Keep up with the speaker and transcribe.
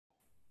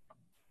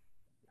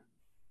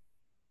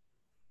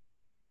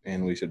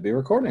And we should be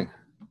recording.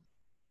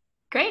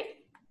 Great.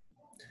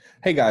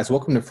 Hey guys,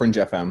 welcome to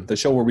FringeFM, the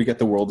show where we get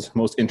the world's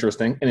most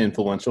interesting and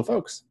influential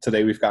folks.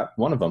 Today we've got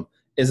one of them,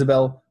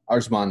 Isabel,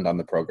 Arjmand, on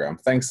the program.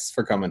 Thanks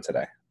for coming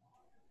today.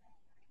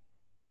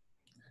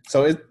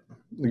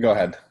 Go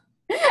ahead.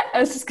 I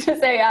was just going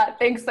to say,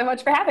 thanks so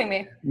much for having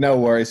me. No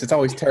worries. It's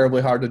always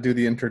terribly hard to do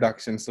the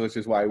introduction, so which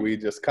is why we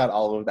just cut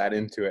all of that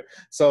into it.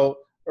 So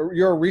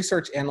you're a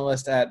research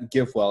analyst at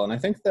GiveWell, and I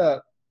think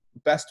the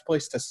best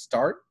place to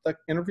start the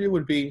interview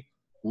would be,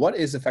 what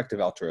is effective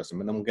altruism?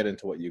 And then we'll get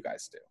into what you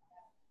guys do.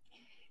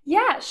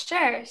 Yeah,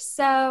 sure.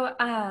 So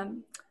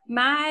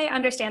my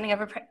understanding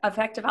of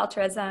effective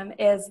altruism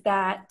is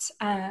that,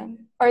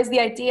 or is the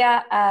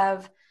idea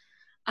of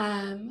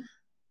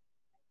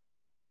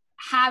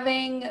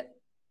having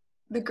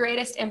the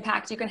greatest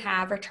impact you can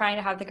have, or trying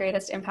to have the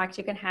greatest impact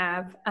you can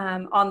have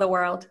on the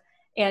world,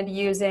 and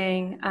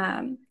using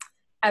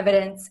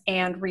evidence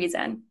and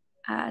reason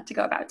to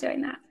go about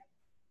doing that.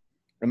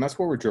 And that's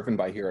what we're driven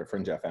by here at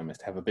FringeFM, is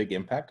to have a big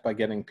impact by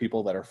getting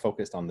people that are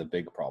focused on the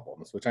big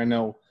problems, which I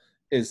know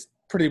is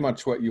pretty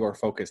much what you are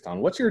focused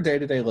on. What's your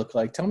day-to-day look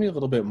like? Tell me a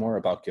little bit more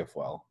about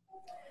GiveWell.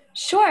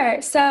 Sure.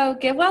 So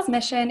GiveWell's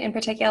mission in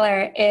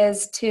particular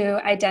is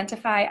to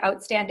identify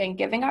outstanding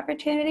giving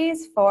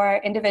opportunities for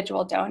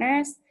individual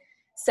donors.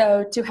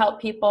 So to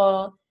help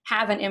people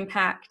have an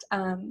impact,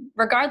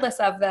 regardless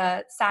of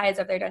the size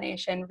of their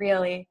donation,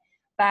 really,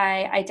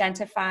 by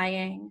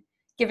identifying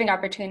giving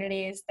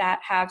opportunities that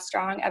have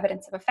strong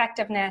evidence of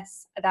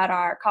effectiveness, that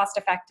are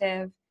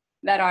cost-effective,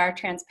 that are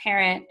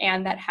transparent,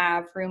 and that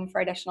have room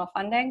for additional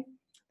funding.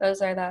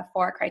 Those are the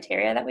 4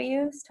 criteria that we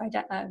use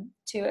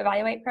to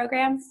evaluate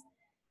programs.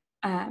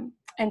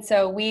 And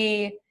so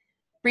we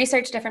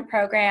research different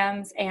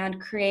programs and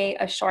create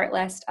a short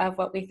list of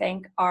what we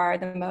think are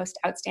the most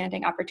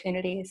outstanding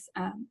opportunities.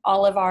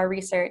 All of our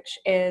research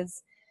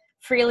is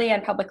freely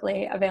and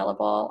publicly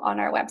available on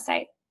our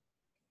website.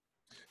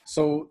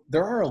 So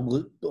there are a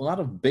lot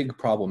of big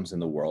problems in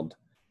the world.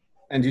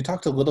 And you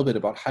talked a little bit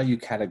about how you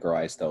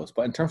categorize those.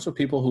 But in terms of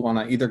people who want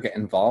to either get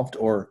involved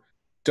or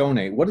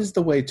donate, what is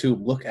the way to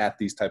look at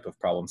these type of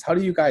problems? How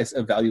do you guys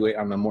evaluate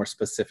on a more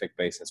specific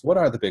basis? What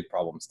are the big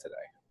problems today?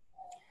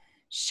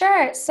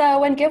 Sure. So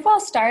when GiveWell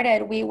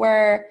started, we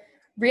were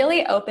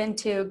really open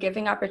to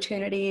giving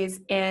opportunities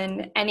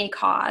in any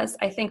cause.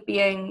 I think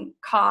being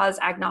cause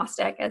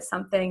agnostic is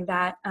something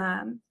that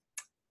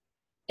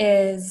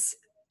is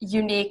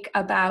unique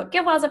about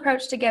GiveWell's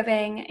approach to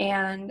giving,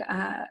 and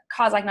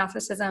cause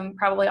agnosticism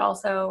probably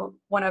also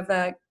one of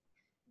the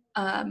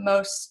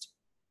most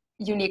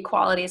unique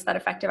qualities that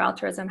effective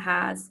altruism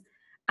has.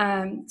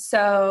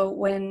 So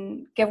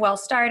when GiveWell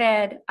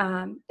started,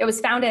 it was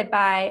founded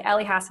by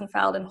Ellie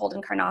Hassenfeld and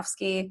Holden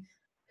Karnofsky,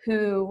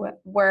 who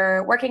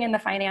were working in the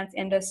finance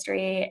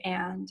industry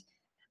and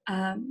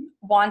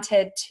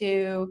wanted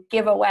to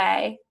give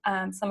away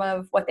some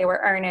of what they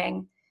were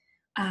earning.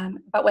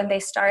 But when they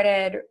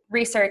started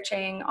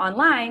researching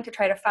online to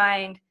try to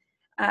find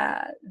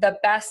the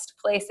best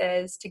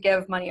places to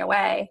give money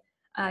away,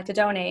 to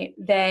donate,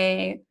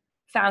 they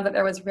found that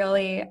there was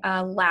really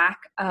a lack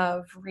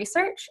of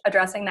research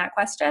addressing that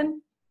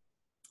question.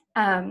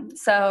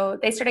 So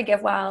they started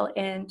GiveWell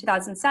in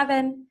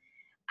 2007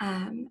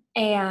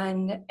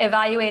 and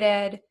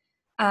evaluated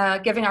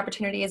giving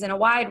opportunities in a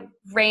wide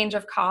range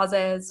of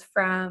causes,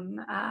 from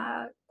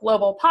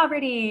global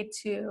poverty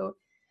to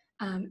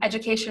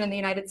education in the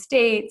United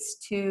States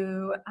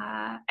to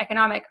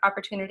economic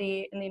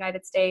opportunity in the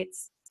United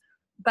States.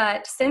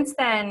 But since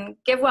then,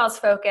 GiveWell's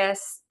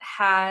focus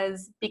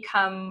has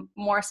become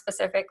more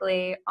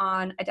specifically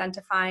on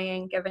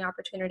identifying giving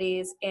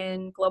opportunities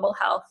in global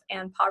health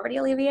and poverty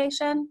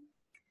alleviation.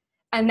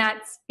 And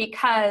that's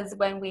because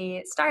when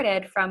we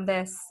started from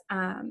this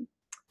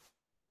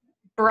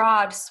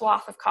broad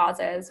swath of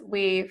causes,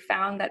 we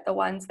found that the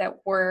ones that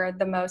were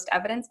the most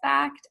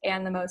evidence-backed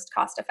and the most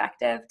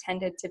cost-effective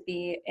tended to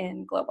be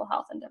in global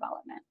health and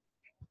development.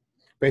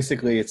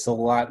 Basically, it's a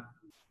lot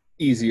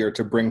easier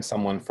to bring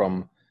someone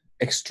from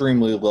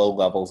extremely low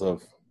levels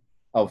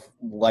of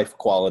life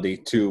quality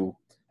to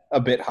a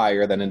bit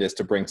higher than it is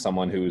to bring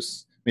someone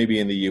who's maybe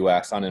in the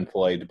US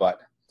unemployed, but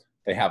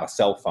they have a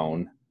cell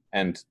phone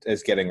and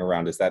is getting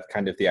around. Is that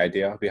kind of the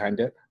idea behind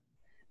it?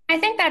 I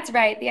think that's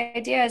right. The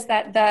idea is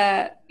that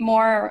the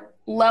more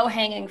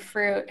low-hanging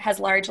fruit has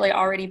largely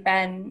already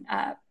been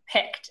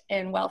picked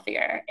in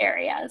wealthier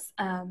areas.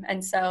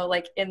 And so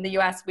like in the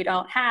US, we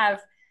don't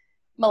have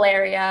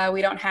malaria,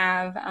 we don't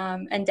have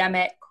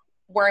endemic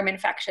worm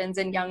infections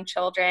in young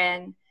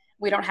children,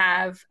 we don't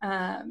have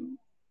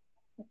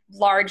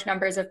large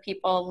numbers of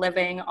people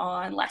living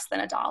on less than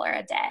 $1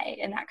 a day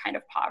in that kind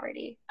of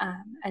poverty.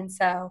 And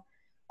so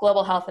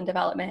global health and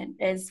development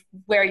is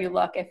where you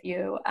look if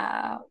you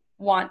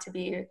want to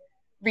be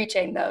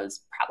reaching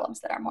those problems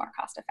that are more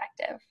cost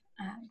effective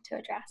to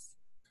address.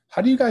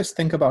 How do you guys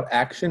think about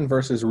action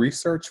versus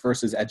research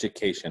versus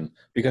education?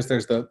 Because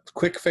there's the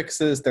quick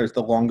fixes, there's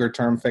the longer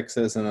term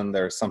fixes, and then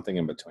there's something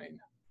in between.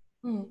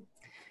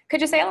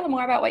 Could you say a little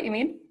more about what you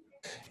mean?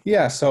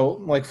 Yeah, so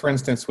like for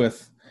instance,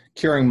 with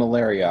curing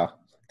malaria,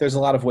 there's a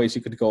lot of ways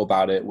you could go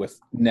about it with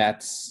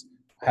nets,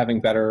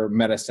 having better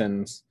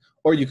medicines,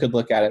 or you could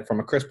look at it from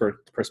a CRISPR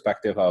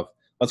perspective of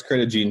let's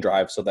create a gene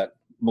drive so that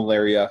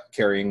malaria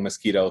carrying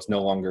mosquitoes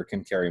no longer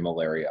can carry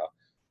malaria.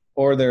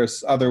 Or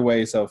there's other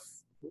ways of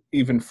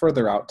even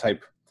further out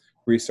type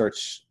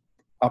research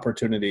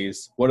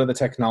opportunities. What are the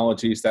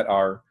technologies that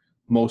are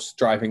most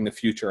driving the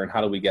future, and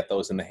how do we get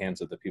those in the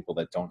hands of the people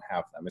that don't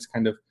have them? It's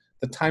kind of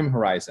the time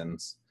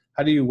horizons.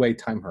 How do you weigh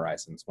time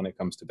horizons when it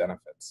comes to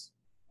benefits?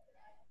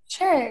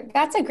 Sure,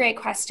 that's a great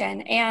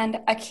question. And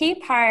a key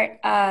part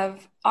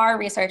of our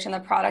research and the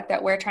product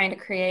that we're trying to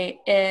create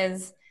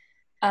is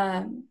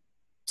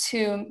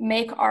to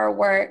make our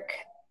work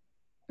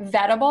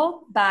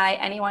vettable by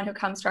anyone who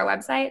comes to our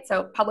website.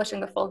 So publishing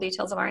the full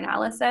details of our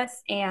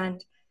analysis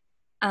and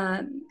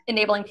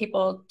enabling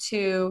people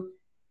to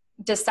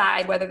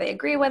decide whether they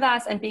agree with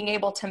us and being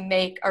able to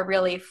make a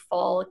really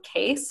full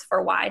case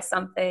for why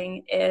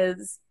something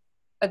is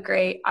a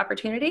great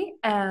opportunity.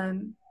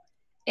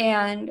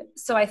 And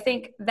so I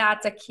think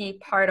that's a key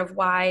part of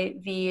why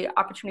the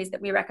opportunities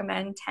that we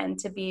recommend tend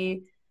to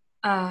be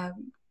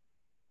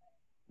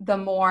the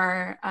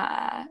more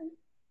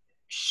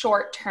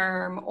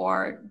short-term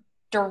or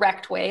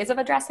direct ways of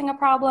addressing a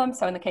problem.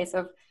 So in the case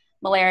of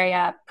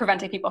malaria,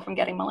 preventing people from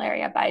getting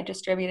malaria by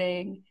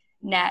distributing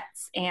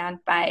nets and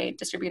by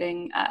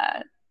distributing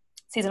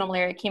seasonal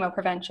malaria chemo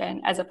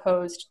prevention, as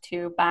opposed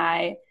to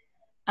by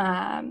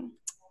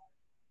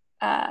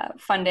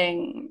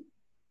funding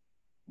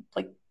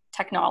like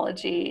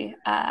technology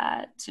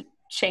to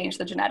change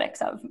the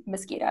genetics of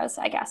mosquitoes,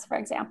 I guess, for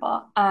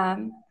example,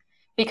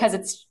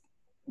 because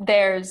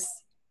there's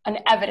an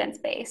evidence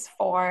base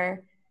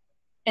for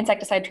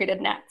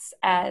insecticide-treated nets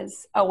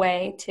as a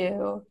way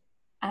to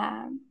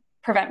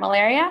prevent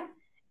malaria.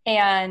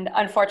 And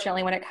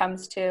unfortunately, when it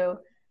comes to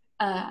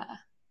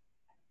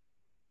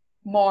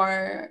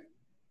more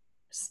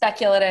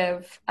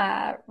speculative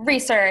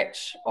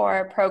research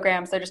or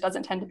programs, there just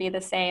doesn't tend to be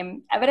the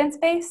same evidence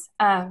base.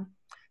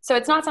 So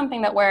it's not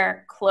something that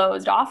we're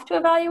closed off to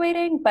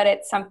evaluating, but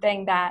it's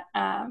something that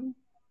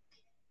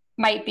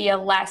might be a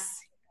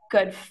less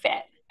good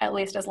fit, at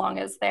least as long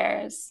as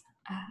there's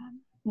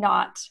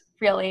not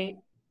really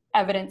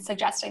evidence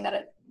suggesting that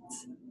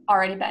it's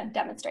already been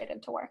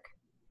demonstrated to work.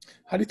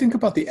 How do you think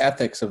about the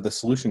ethics of the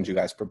solutions you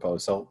guys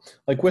propose? So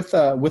like with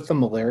the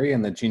malaria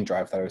and the gene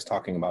drive that I was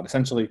talking about,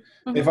 essentially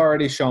they've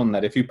already shown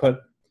that if you put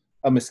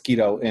a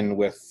mosquito in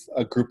with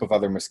a group of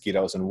other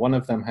mosquitoes and one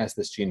of them has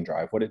this gene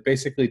drive, what it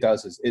basically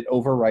does is it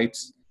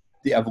overwrites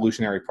the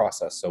evolutionary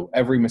process. So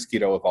every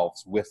mosquito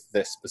evolves with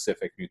this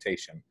specific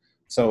mutation.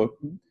 So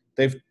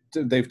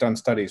they've done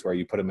studies where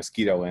you put a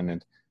mosquito in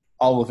and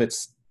all of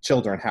its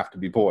children have to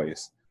be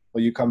boys.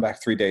 Well, you come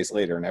back 3 days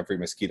later and every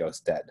mosquito is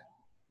dead.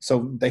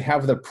 So they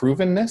have the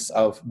provenness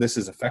of this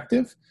is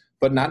effective,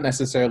 but not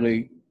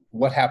necessarily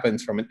what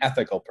happens from an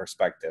ethical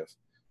perspective.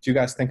 Do you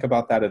guys think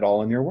about that at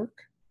all in your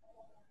work?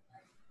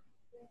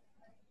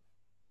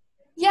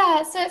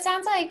 Yeah, so it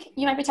sounds like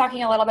you might be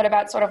talking a little bit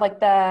about sort of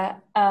like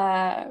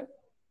the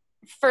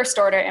first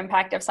order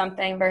impact of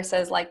something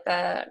versus like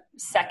the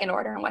second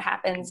order and what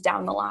happens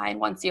down the line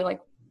once you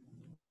like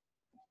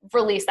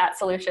release that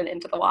solution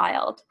into the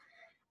wild.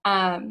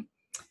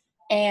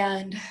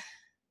 And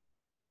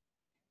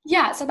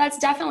yeah, so that's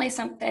definitely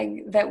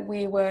something that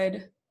we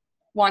would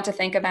want to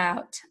think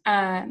about.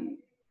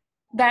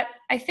 That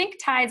I think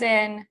ties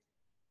in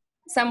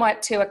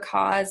somewhat to a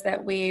cause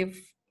that we've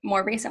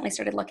more recently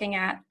started looking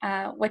at,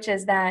 which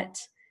is that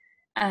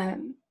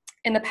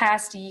in the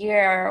past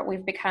year,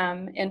 we've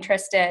become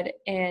interested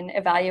in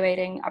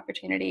evaluating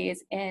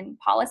opportunities in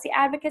policy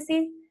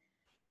advocacy,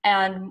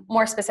 and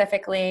more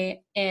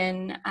specifically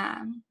in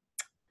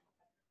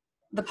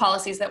the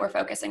policies that we're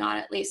focusing on,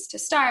 at least to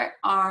start,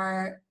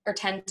 are or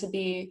tend to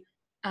be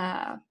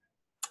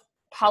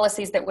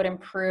policies that would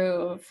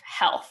improve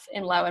health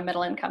in low and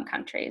middle income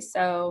countries.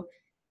 So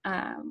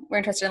we're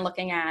interested in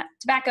looking at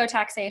tobacco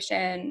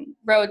taxation,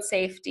 road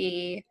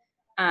safety.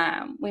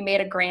 We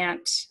made a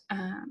grant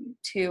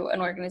to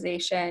an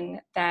organization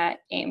that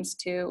aims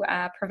to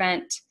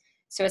prevent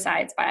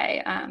suicides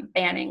by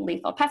banning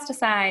lethal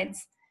pesticides.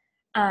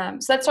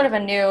 So that's sort of a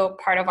new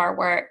part of our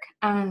work.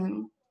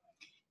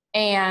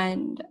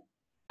 And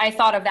I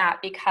thought of that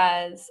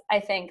because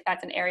I think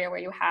that's an area where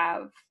you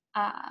have,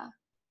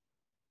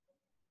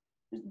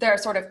 there are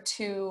sort of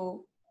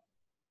two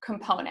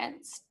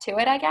components to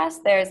it, I guess.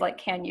 There's like,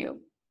 can you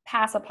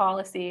pass a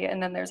policy?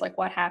 And then there's like,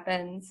 what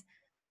happens?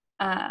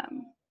 Yeah,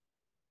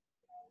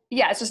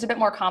 it's just a bit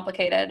more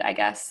complicated, I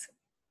guess,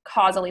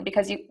 causally,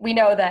 because we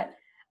know that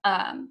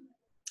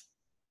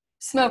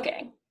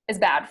smoking is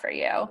bad for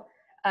you.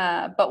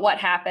 But what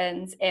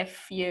happens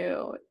if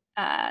you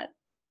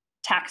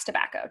tax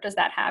tobacco? Does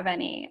that have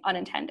any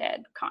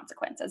unintended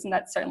consequences? And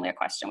that's certainly a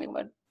question we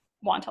would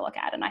want to look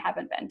at. And I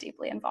haven't been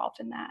deeply involved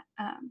in that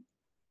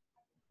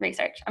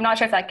research. I'm not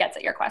sure if that gets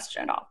at your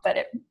question at all, but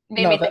it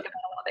made me think about it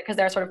a little bit because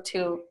there are sort of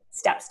two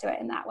steps to it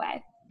in that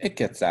way. It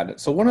gets at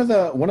it. So one of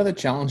the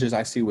challenges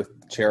I see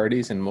with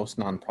charities and most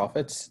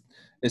nonprofits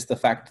is the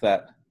fact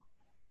that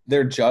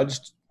they're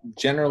judged,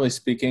 generally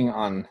speaking,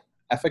 on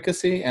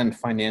efficacy and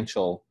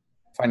financial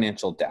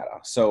data.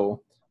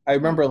 So I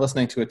remember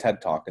listening to a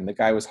TED Talk, and the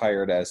guy was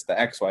hired as the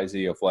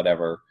XYZ of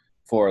whatever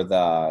for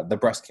the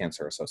Breast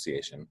Cancer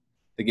Association.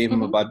 They gave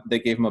him a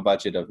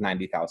budget of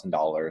 $90,000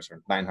 or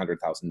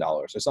 $900,000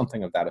 or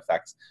something of that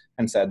effect,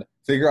 and said,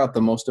 figure out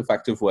the most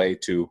effective way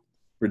to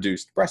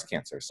reduce breast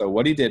cancer. So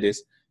what he did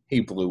is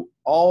he blew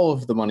all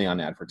of the money on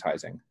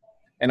advertising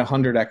and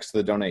 100x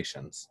the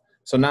donations.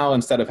 So now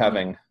instead of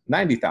having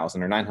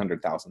 90,000 or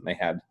 900,000, they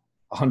had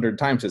 100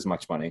 times as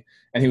much money,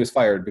 and he was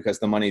fired because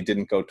the money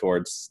didn't go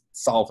towards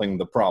solving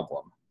the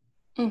problem.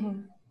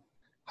 Mm-hmm.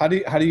 How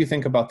do you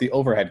think about the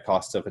overhead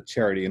costs of a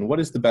charity, and what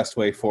is the best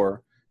way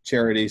for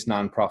charities,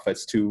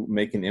 nonprofits to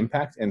make an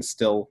impact and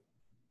still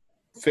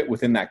fit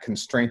within that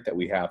constraint that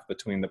we have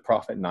between the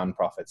profit and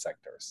nonprofit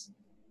sectors?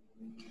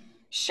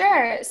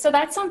 Sure. So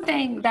that's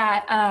something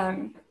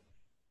that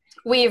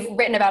we've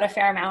written about a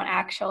fair amount,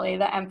 actually,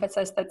 the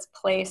emphasis that's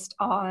placed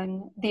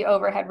on the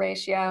overhead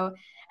ratio.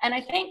 And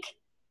I think,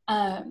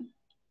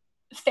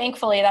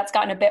 thankfully, that's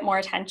gotten a bit more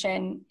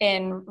attention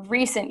in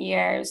recent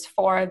years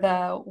for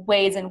the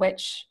ways in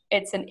which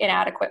it's an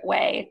inadequate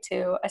way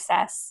to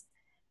assess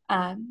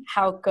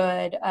how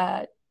good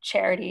a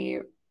charity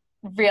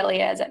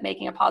really is at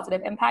making a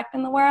positive impact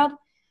in the world.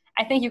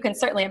 I think you can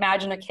certainly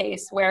imagine a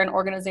case where an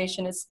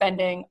organization is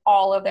spending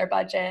all of their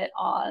budget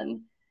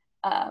on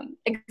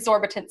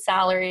exorbitant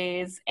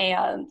salaries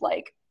and,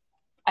 like,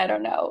 I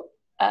don't know,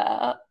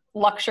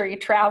 luxury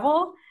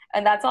travel.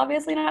 And that's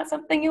obviously not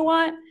something you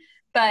want.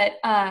 But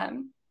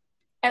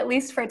at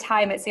least for a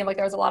time, it seemed like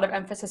there was a lot of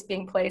emphasis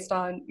being placed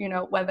on,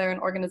 whether an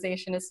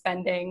organization is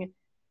spending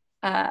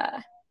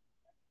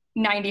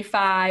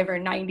 95 or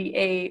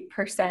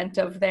 98%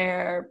 of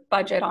their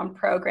budget on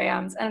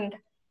programs. And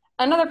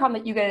another problem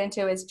that you get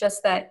into is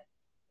just that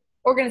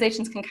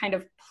organizations can kind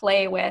of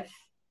play with,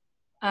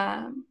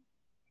 I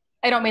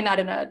don't mean that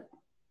in a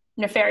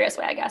nefarious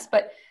way, I guess,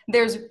 but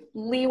there's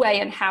leeway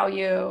in how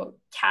you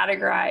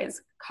categorize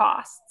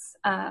costs.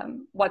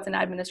 What's an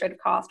administrative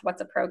cost?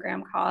 What's a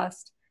program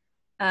cost?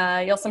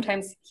 You'll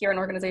sometimes hear an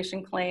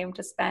organization claim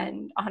to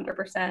spend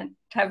 100%,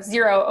 to have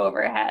zero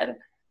overhead,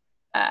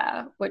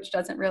 which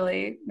doesn't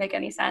really make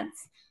any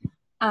sense.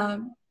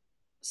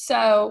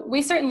 So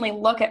we certainly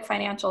look at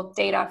financial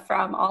data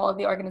from all of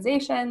the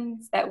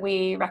organizations that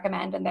we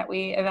recommend and that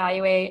we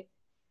evaluate.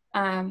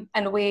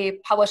 And we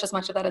publish as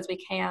much of that as we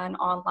can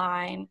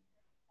online.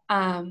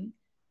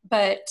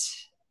 But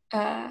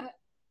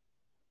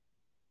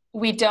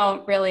we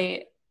don't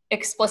really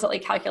explicitly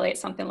calculate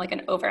something like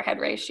an overhead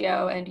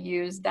ratio and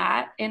use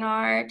that in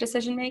our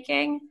decision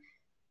making.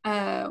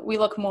 We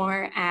look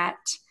more at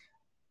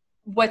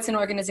what's an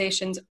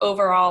organization's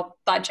overall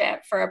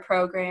budget for a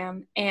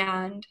program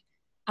and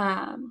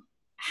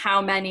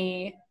how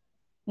many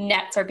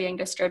nets are being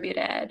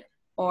distributed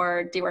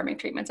or deworming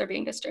treatments are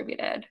being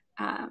distributed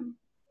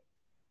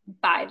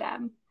by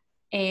them.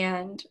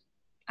 And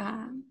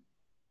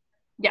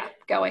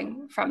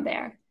going from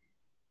there.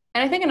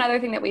 And I think another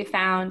thing that we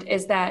found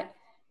is that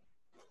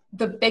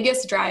the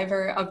biggest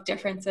driver of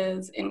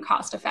differences in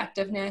cost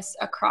effectiveness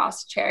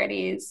across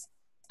charities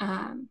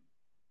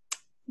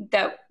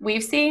that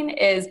we've seen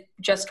is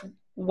just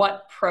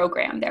what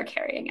program they're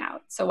carrying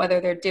out. So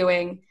whether they're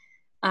doing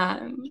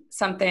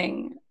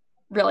something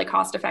really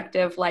cost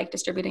effective like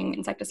distributing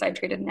insecticide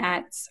treated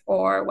nets,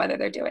 or whether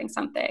they're doing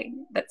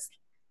something that's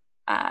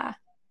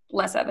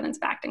less evidence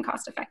backed and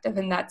cost effective.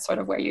 And that's sort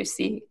of where you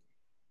see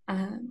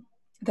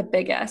the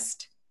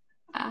biggest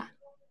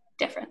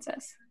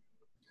differences.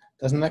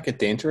 Doesn't that get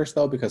dangerous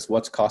though? Because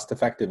what's cost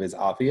effective is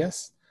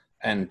obvious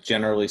and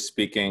generally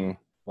speaking,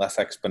 less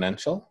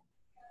exponential.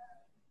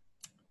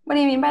 What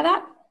do you mean by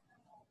that?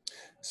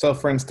 So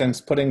for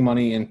instance, putting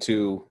money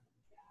into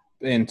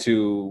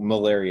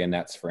malaria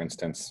nets, for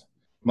instance,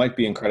 might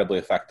be incredibly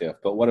effective.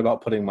 But what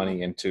about putting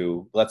money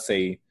into, let's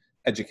say,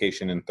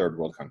 education in third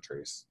world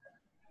countries?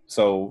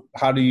 So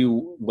how do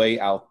you weigh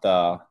out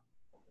the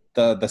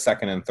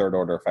second and third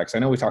order effects? I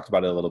know we talked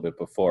about it a little bit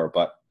before,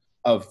 but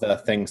of the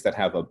things that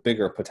have a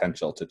bigger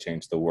potential to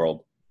change the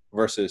world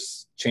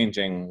versus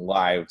changing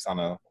lives on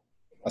a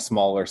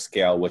smaller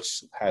scale,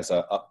 which has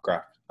a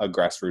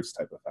grassroots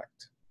type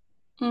effect.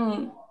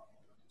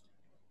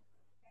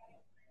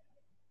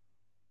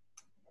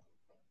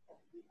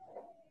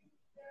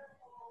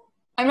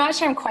 I'm not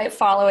sure I'm quite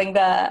following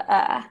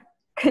the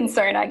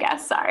concern, I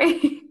guess.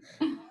 Sorry.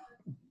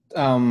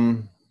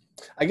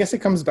 I guess it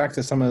comes back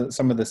to some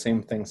of the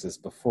same things as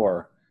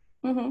before,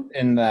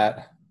 in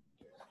that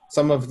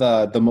some of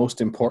the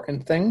most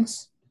important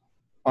things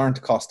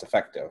aren't cost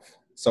effective.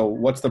 So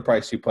what's the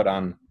price you put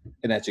on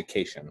an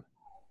education?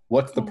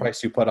 What's the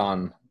price you put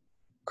on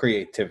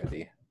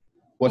creativity?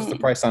 What's the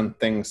price on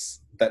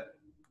things that,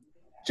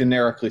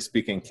 generically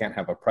speaking, can't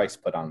have a price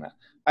put on that?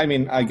 I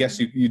mean, I guess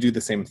you do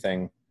the same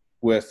thing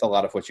with a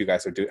lot of what you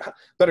guys are doing.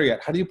 Better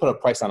yet, how do you put a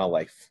price on a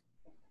life?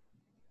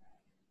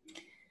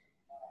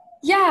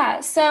 Yeah,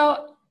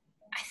 so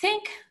I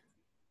think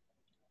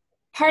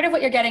part of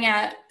what you're getting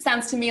at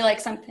sounds to me like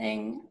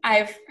something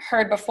I've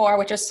heard before,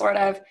 which is sort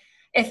of,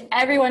 if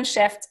everyone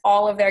shifts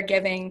all of their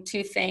giving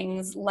to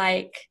things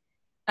like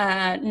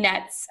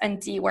nets and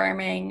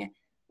deworming,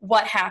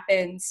 what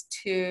happens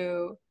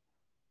to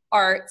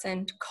arts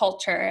and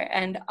culture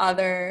and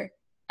other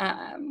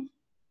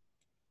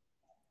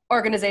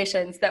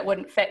organizations that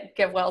wouldn't fit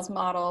GiveWell's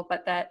model,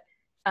 but that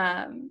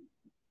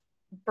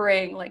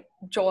bring like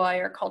joy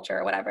or culture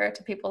or whatever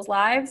to people's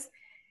lives.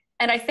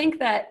 And I think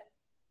that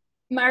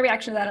my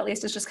reaction to that, at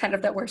least, is just kind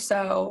of that we're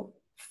so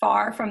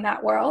far from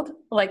that world.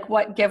 Like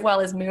what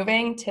GiveWell is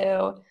moving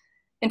to,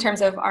 in terms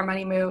of our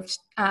money moved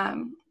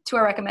to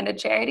our recommended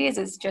charities,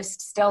 is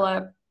just still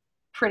a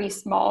pretty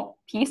small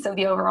piece of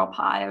the overall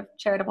pie of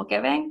charitable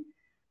giving.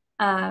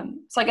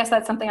 So I guess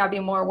that's something I'd be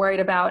more worried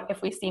about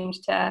if we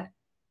seemed to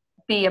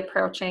be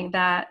approaching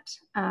that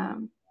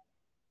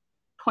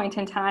point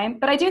in time.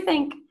 But I do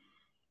think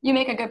you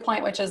make a good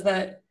point, which is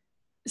that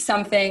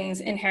some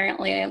things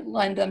inherently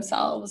lend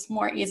themselves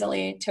more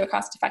easily to a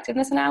cost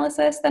effectiveness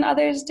analysis than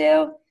others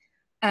do.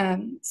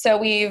 So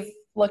we've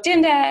looked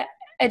into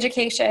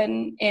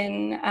education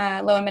in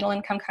low and middle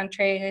income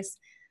countries.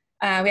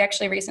 We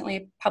actually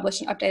recently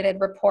published an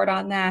updated report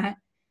on that.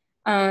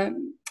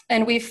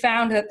 And we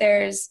found that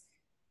there's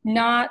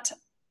not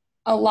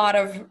a lot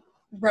of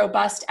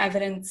robust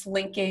evidence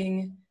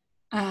linking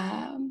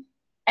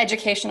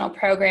educational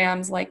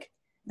programs like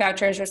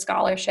vouchers or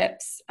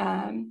scholarships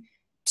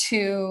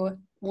to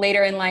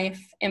later in life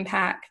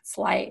impacts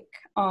like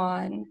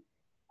on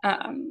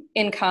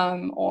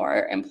income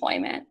or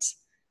employment.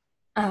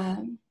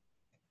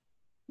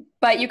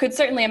 But you could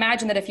certainly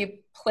imagine that if you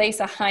place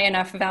a high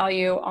enough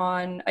value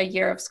on a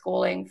year of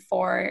schooling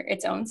for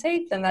its own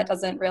sake, then that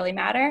doesn't really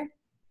matter.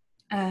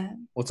 Well,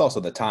 it's also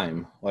the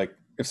time. Like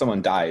if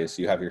someone dies,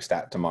 you have your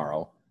stat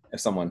tomorrow.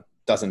 If someone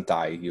doesn't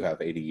die, you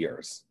have 80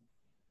 years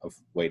of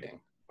waiting,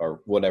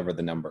 or whatever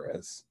the number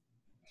is.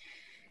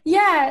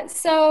 Yeah,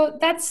 so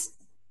that's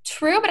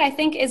true, but I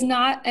think is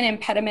not an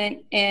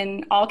impediment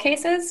in all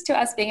cases to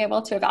us being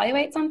able to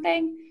evaluate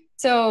something.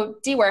 So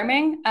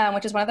deworming,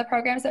 which is one of the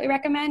programs that we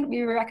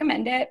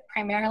recommend it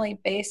primarily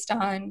based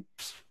on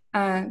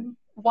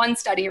one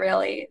study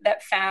really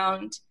that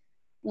found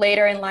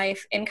later in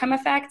life income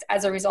effects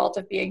as a result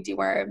of being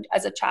dewormed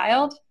as a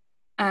child.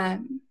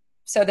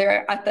 So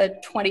they're at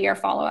the 20-year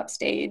follow-up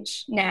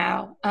stage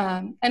now.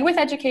 And with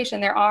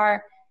education, there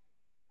are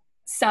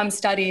some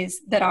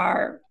studies that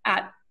are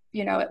at,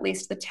 at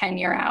least the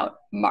 10-year out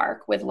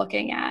mark with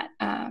looking at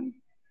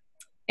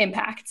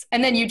impacts.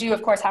 And then you do,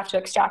 of course, have to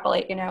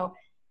extrapolate,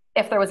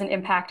 if there was an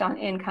impact on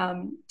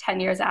income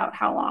 10 years out,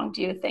 how long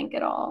do you think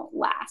it'll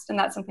last? And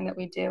that's something that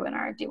we do in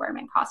our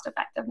deworming cost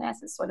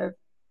effectiveness, is sort of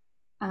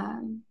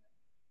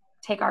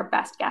take our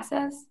best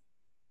guesses.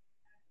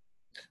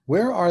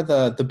 Where are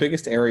the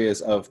biggest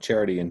areas of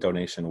charity and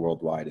donation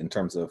worldwide in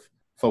terms of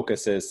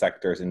focuses,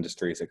 sectors,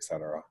 industries,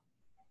 etc.?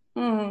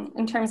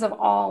 In terms of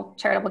all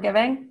charitable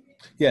giving?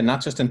 Yeah,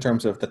 not just in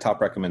terms of the top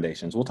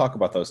recommendations. We'll talk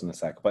about those in a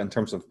sec, but in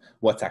terms of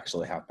what's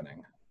actually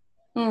happening.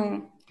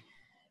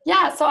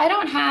 Yeah, so I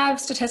don't have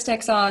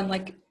statistics on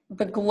like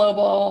the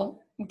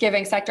global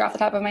giving sector off the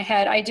top of my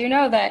head. I do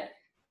know that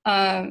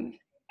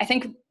I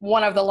think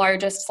one of the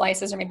largest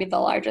slices, or maybe the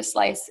largest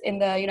slice in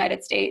the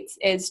United States,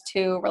 is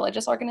to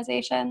religious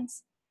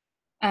organizations.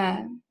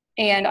 And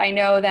I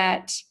know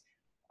that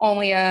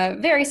only a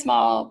very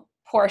small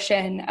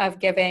portion of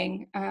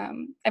giving,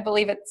 I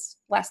believe it's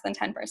less than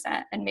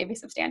 10% and maybe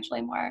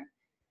substantially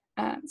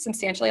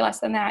less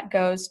than that,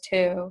 goes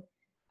to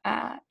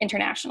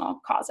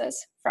international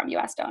causes from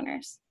U.S.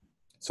 donors.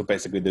 So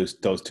basically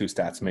those two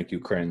stats make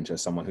you cringe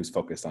as someone who's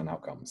focused on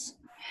outcomes.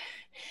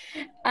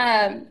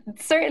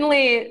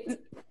 Certainly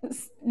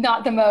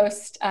not the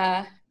most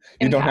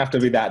you don't have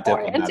to be that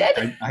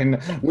diplomatic. I know.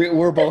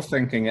 We're both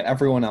thinking it.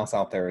 Everyone else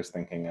out there is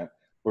thinking it.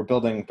 We're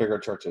building bigger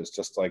churches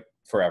just like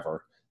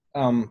forever.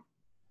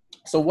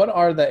 So what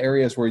are the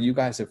areas where you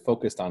guys have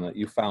focused on that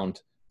you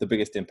found the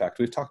biggest impact?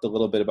 We've talked a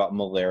little bit about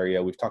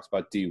malaria. We've talked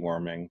about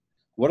deworming.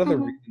 What are the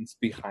reasons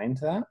behind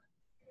that?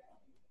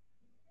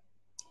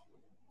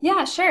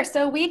 Yeah, sure.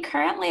 So we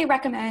currently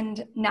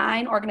recommend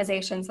 9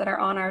 organizations that are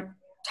on our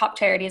top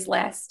charities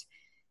list,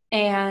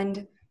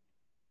 and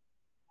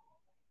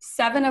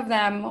 7 of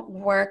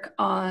them work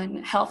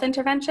on health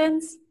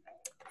interventions.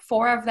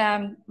 4 of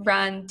them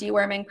run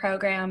deworming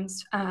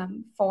programs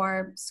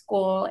for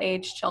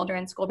school-age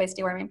children, school-based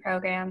deworming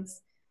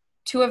programs.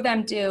 2 of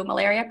them do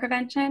malaria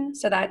prevention.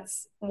 So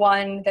that's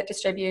one that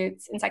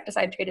distributes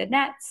insecticide-treated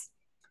nets,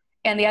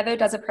 and the other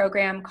does a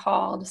program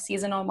called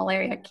seasonal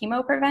malaria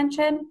chemo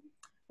prevention,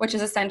 which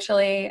is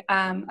essentially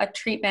a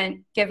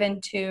treatment given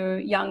to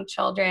young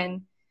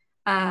children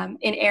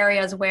in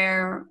areas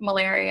where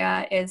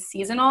malaria is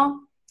seasonal,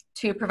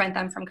 to prevent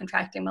them from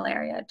contracting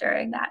malaria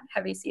during that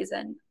heavy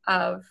season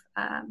of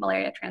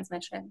malaria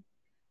transmission.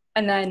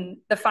 And then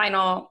the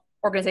final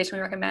organization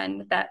we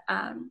recommend that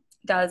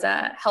does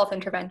a health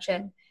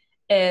intervention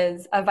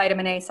is a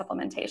vitamin A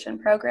supplementation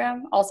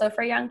program, also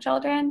for young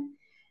children.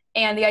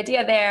 And the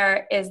idea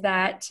there is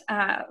that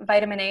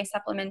vitamin A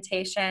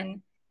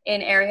supplementation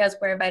in areas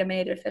where vitamin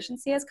A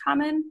deficiency is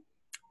common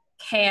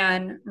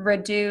can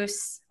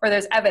reduce, or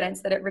there's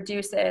evidence that it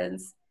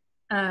reduces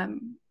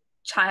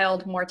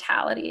child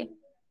mortality,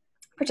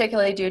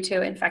 particularly due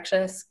to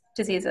infectious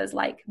diseases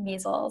like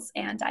measles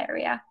and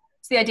diarrhea.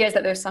 So the idea is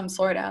that there's some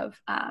sort of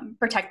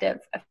protective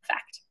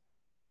effect.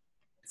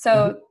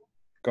 So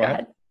go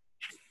ahead.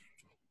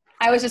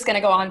 I was just going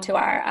to go on to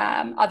our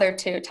other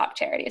two top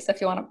charities. So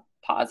if you want to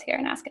pause here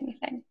and ask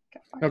anything,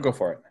 go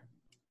for it.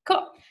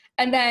 Cool.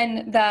 And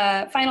then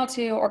the final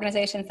two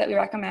organizations that we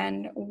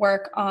recommend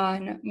work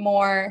on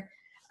more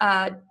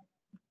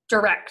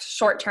direct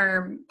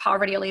short-term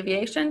poverty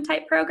alleviation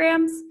type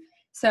programs.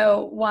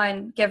 So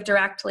one, Give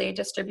Directly,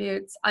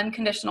 distributes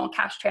unconditional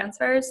cash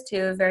transfers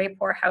to very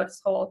poor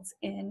households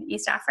in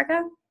East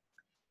Africa.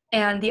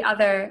 And the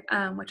other,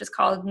 which is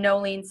called No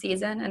Lean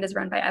Season and is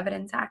run by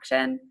Evidence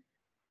Action,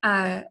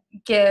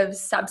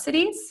 gives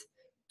subsidies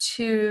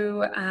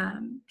to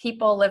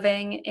people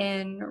living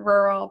in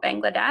rural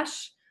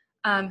Bangladesh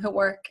who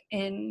work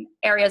in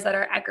areas that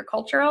are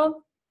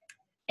agricultural.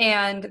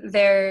 And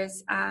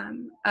there's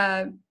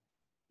a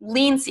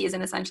lean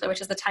season, essentially,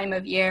 which is the time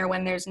of year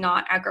when there's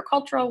not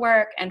agricultural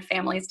work and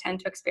families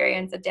tend to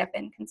experience a dip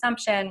in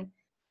consumption.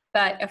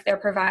 But if they're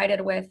provided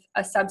with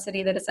a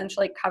subsidy that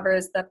essentially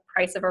covers the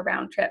price of a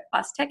round-trip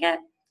bus ticket,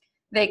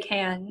 they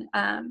can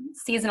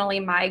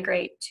seasonally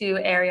migrate to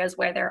areas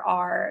where there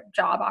are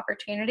job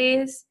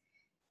opportunities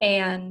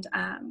and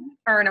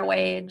earn a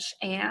wage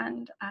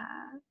and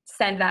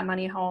send that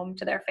money home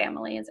to their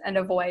families and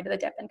avoid the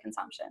dip in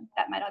consumption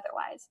that might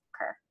otherwise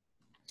occur.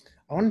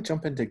 I want to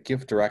jump into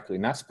Give Directly,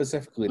 not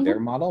specifically their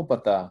model,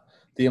 but the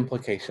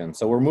implication.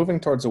 So we're moving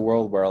towards a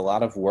world where a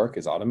lot of work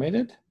is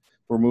automated.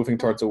 We're moving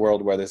towards a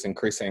world where there's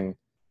increasing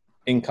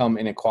income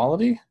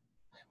inequality.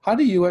 How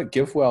do you at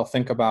GiveWell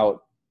think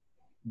about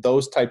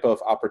those type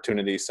of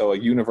opportunities, so a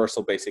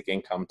universal basic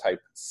income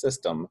type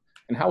system,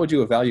 and how would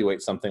you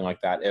evaluate something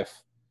like that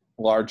if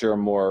larger,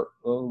 more,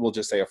 we'll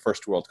just say a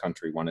first world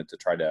country wanted to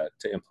try to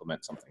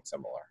implement something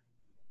similar?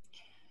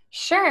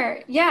 Sure.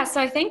 Yeah.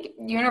 So I think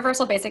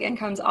universal basic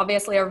income is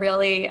obviously a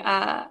really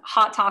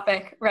hot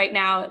topic right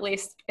now, at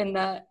least in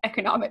the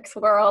economics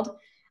world.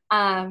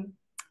 And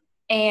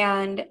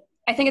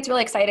I think it's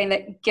really exciting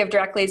that Give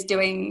Directly is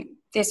doing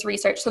this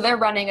research. So they're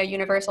running a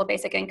universal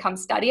basic income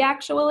study,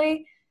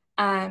 actually,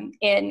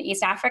 in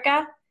East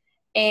Africa.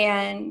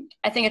 And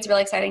I think it's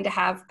really exciting to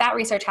have that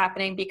research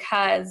happening,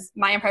 because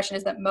my impression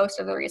is that most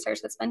of the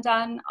research that's been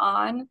done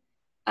on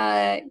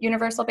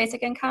universal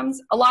basic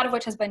incomes, a lot of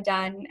which has been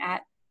done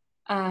at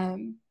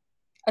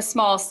a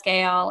small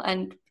scale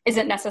and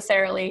isn't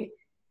necessarily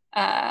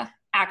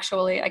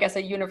actually, I guess,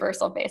 a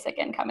universal basic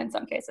income in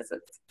some cases.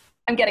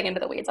 I'm getting into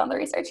the weeds on the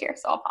research here,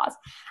 so I'll pause.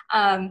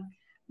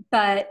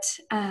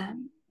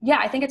 Yeah,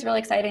 I think it's really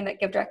exciting that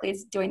Give Directly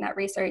is doing that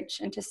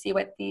research and to see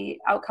what the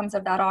outcomes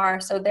of that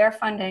are. So they're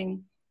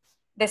funding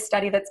this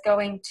study that's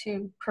going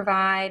to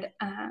provide,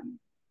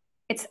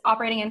 it's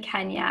operating in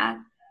Kenya,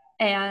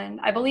 and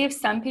I believe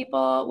some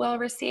people will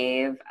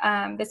receive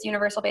this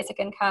universal basic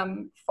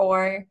income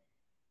for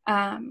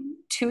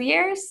 2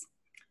 years,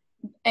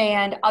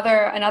 and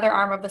another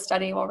arm of the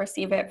study will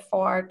receive it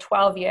for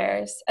 12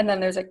 years. And then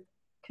there's a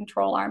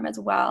control arm as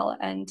well.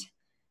 And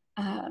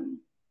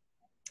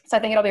so I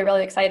think it'll be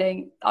really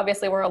exciting.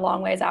 Obviously, we're a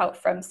long ways out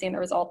from seeing the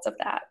results of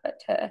that, but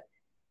to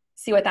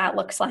see what that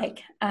looks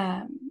like.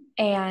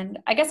 And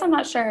I guess I'm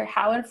not sure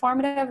how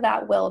informative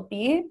that will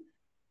be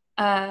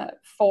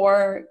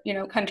for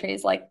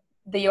countries like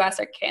the US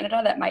or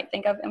Canada that might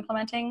think of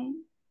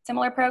implementing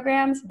similar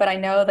programs. But I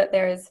know that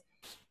there's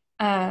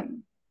a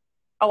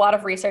lot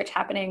of research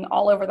happening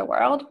all over the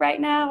world right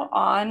now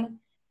on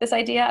this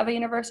idea of a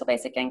universal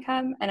basic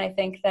income. And I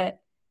think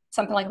that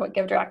something like what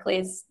Give Directly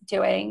is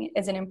doing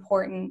is an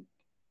important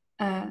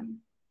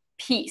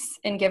piece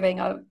in giving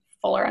a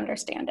fuller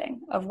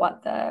understanding of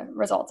what the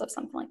results of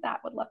something like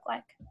that would look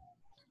like.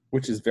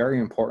 Which is very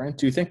important.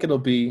 Do you think it'll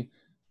be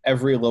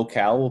every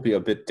locale will be a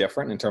bit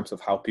different in terms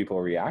of how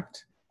people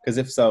react? Because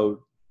if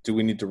so, do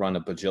we need to run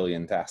a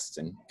bajillion tests,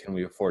 and can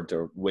we afford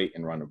to wait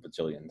and run a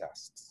bajillion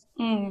tests?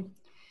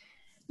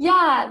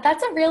 Yeah,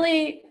 that's a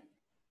really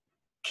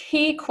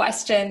key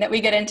question that we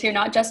get into,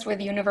 not just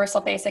with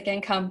universal basic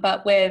income,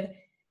 but with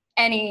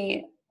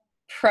any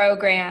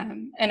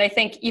program. And I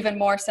think even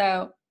more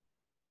so,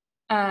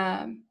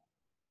 the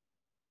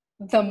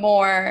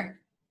more,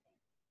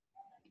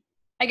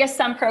 I guess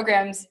some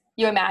programs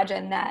you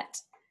imagine that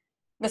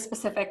the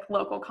specific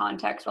local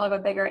context will have a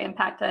bigger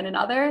impact than in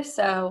others.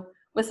 So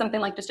with something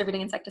like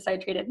distributing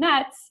insecticide-treated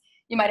nets,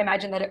 you might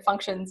imagine that it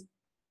functions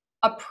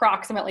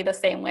approximately the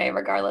same way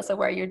regardless of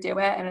where you do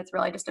it, and it's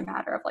really just a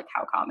matter of like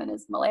how common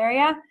is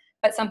malaria.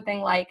 But something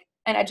like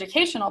an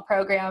educational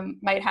program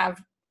might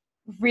have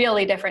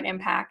really different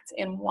impacts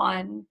in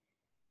one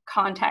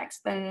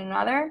context than in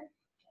another.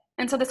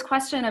 And so this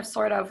question of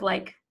sort of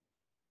like,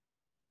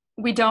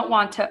 we don't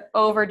want to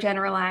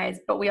overgeneralize,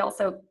 but we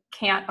also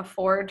can't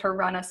afford to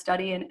run a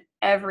study in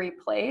every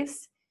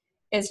place,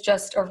 is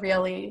just a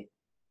really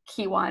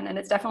key one. And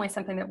it's definitely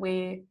something that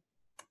we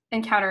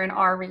encounter in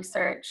our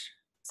research.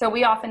 So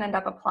we often end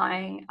up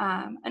applying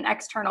an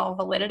external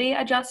validity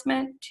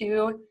adjustment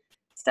to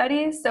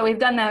studies. So we've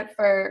done that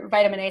for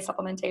vitamin A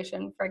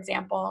supplementation, for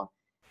example.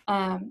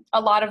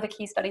 A lot of the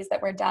key studies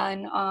that were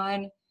done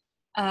on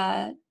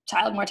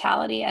child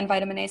mortality and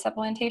vitamin A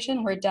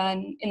supplementation were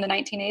done in the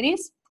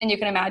 1980s. And you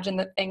can imagine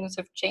that things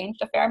have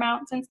changed a fair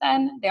amount since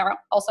then. They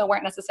also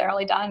weren't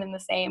necessarily done in the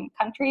same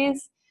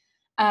countries.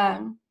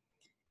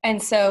 And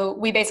so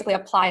we basically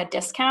apply a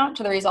discount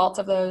to the results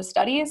of those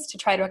studies to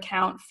try to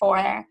account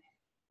for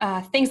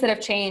things that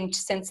have changed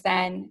since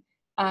then,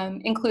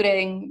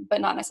 including,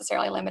 but not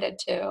necessarily limited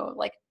to,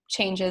 like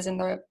changes in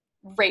the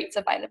rates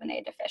of vitamin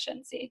A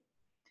deficiency.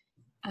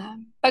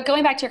 But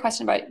going back to your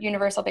question about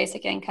universal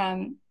basic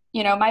income,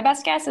 my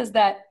best guess is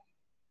that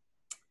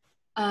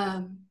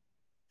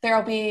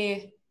there'll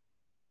be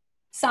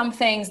some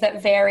things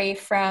that vary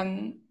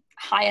from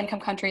high-income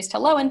countries to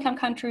low-income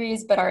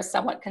countries, but are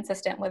somewhat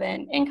consistent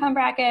within income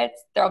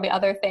brackets. There will be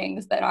other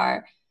things that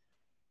are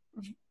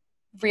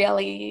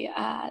really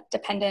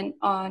dependent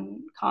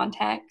on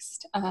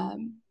context.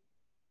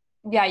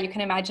 You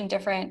can imagine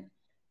different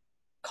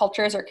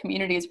cultures or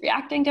communities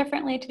reacting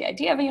differently to the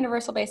idea of a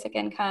universal basic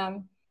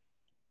income.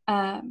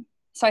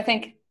 So I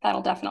think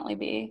that'll definitely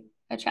be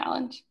a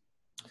challenge.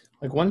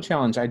 Like one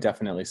challenge I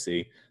definitely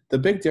see, the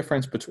big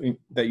difference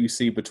that you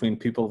see between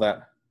people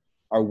that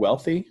are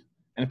wealthy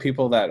and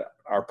people that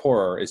are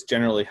poorer is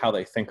generally how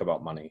they think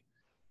about money.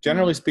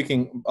 Generally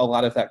speaking, a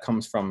lot of that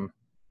comes from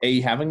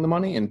A, having the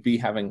money, and B,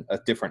 having a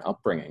different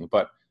upbringing.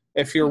 But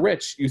if you're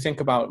rich, you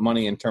think about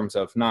money in terms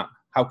of not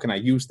how can I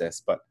use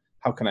this, but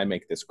how can I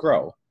make this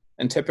grow?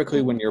 And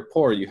typically when you're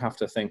poor, you have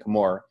to think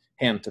more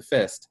hand to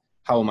fist,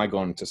 how am I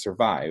going to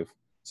survive?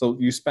 So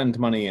you spend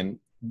money in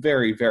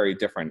very, very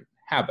different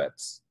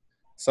habits.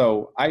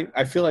 So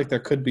I feel like there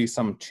could be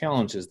some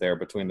challenges there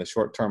between the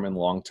short-term and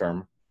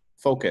long-term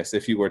focus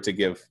if you were to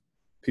give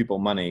people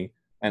money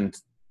and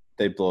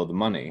they blow the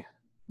money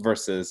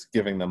versus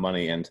giving them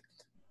money and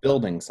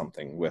building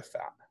something with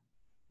that.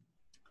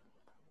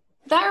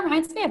 That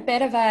reminds me a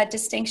bit of a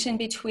distinction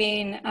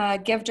between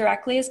Give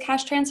Directly's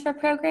cash transfer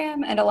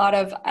program and a lot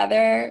of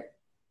other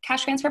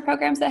cash transfer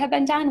programs that have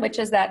been done, which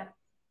is that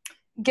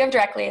Give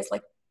Directly is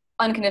like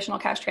unconditional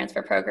cash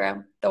transfer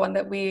program, the one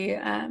that we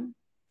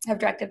have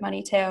directed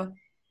money to,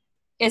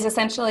 is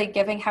essentially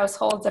giving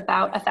households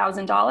about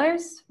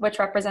 $1,000, which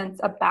represents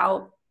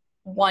about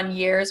 1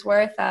 year's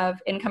worth of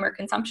income or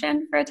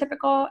consumption for a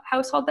typical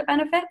household that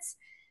benefits.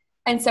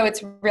 And so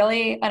it's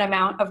really an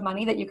amount of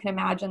money that you can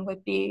imagine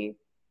would be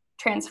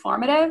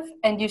transformative.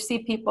 And you see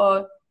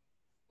people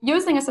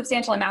using a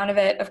substantial amount of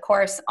it, of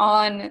course,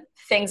 on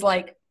things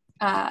like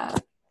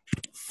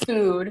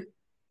food,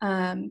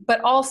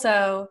 but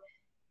also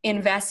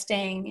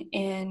investing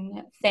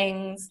in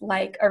things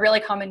like a really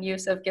common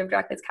use of Give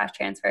Directly's cash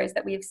transfers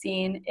that we've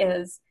seen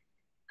is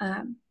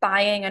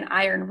buying an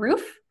iron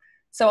roof.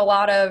 So a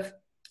lot of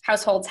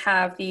households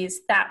have these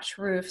thatch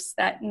roofs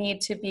that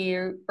need to be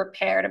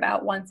repaired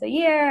about once a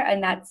year,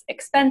 and that's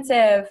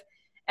expensive.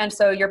 And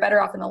so you're better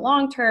off in the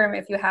long term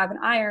if you have an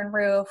iron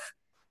roof,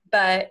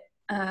 but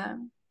I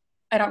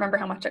don't remember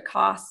how much it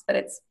costs, but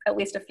it's at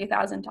least a few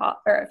 $1,000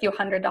 or a few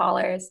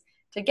 $100s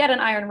to get an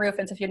iron roof.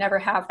 And so if you never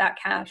have that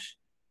cash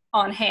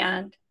on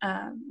hand,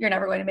 you're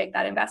never going to make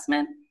that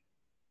investment.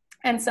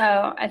 And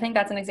so I think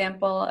that's an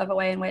example of a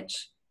way in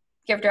which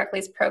Give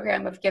Directly's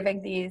program of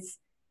giving these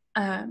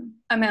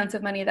amounts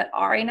of money that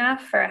are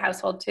enough for a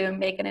household to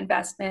make an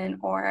investment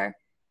or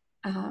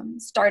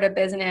start a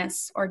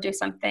business or do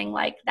something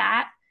like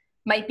that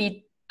might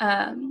be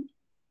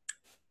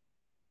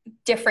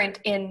different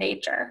in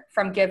nature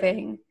from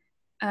giving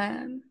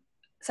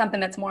something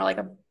that's more like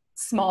a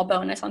small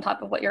bonus on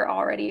top of what you're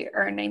already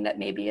earning that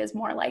maybe is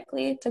more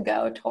likely to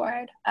go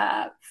toward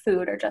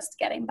food or just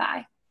getting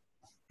by.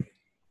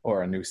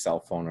 Or a new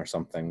cell phone or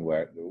something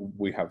where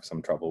we have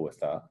some trouble with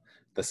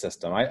the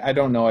system. I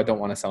don't know. I don't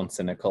want to sound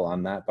cynical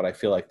on that, but I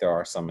feel like there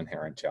are some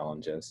inherent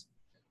challenges.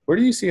 Where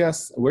do you see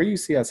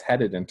us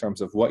headed in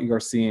terms of what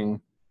you're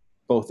seeing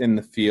both in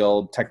the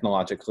field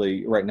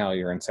technologically? Right now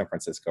you're in San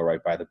Francisco,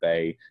 right by the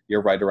Bay.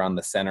 You're right around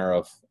the center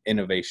of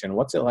innovation.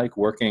 What's it like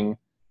working?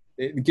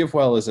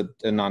 GiveWell is a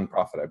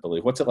nonprofit, I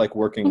believe. What's it like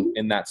working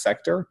in that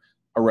sector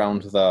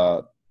around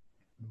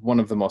one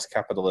of the most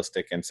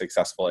capitalistic and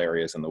successful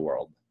areas in the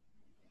world?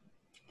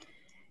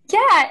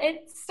 Yeah,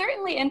 it's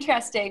certainly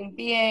interesting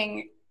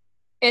being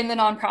in the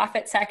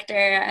nonprofit sector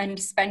and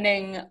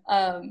spending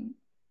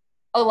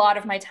a lot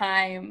of my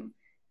time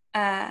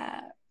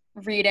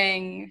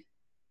reading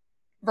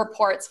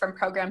reports from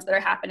programs that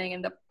are happening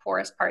in the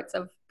poorest parts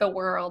of the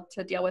world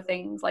to deal with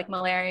things like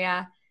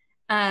malaria.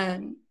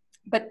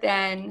 But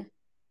then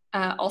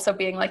also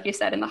being, like you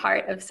said, in the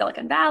heart of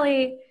Silicon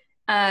Valley.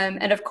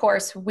 And of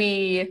course,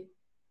 we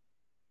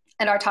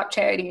and our top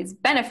charities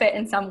benefit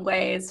in some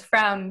ways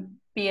from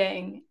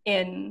being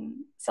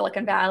in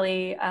Silicon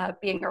Valley,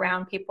 being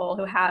around people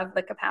who have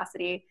the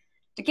capacity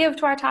to give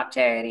to our top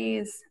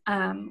charities.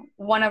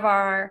 One of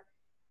our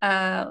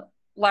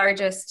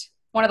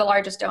one of the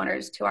largest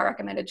donors to our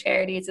recommended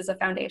charities is a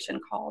foundation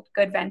called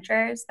Good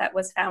Ventures that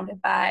was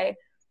founded by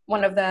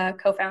one of the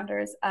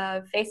co-founders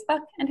of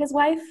Facebook and his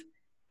wife,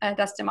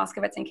 Dustin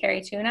Moskovitz and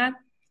Carrie Tuna.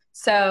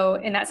 So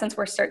in that sense,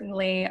 we're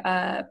certainly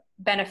a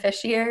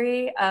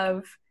beneficiary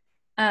of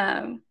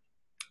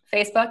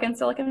Facebook and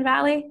Silicon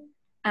Valley.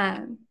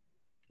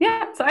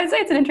 So I'd say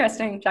it's an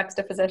interesting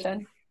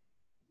juxtaposition.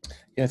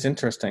 Yeah, it's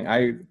interesting.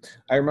 I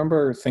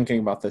remember thinking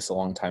about this a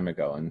long time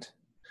ago, and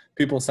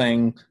people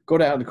saying, go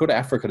to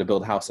Africa to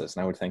build houses.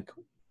 And I would think,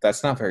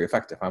 that's not very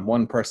effective. I'm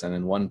one person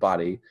in one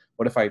body.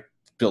 What if I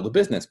build a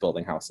business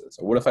building houses?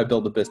 Or what if I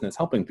build a business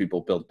helping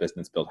people build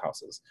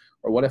houses?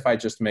 Or what if I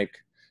just make,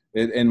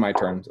 in my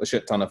terms, a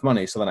shit ton of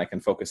money so then I can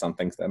focus on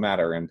things that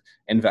matter and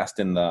invest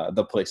in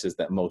the places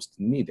that most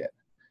need it?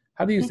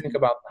 How do you think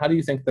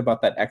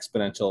about that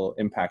exponential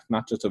impact,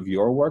 not just of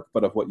your work,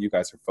 but of what you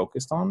guys are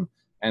focused on,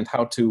 and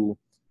how to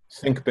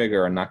think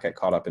bigger and not get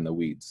caught up in the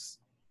weeds?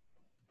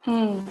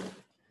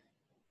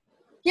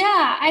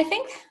 Yeah, I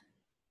think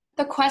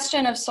the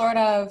question of sort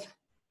of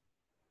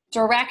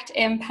direct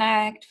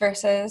impact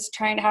versus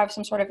trying to have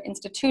some sort of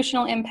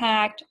institutional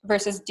impact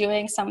versus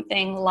doing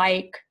something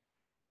like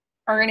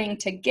earning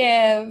to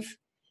give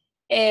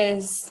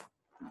is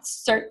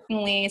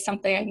certainly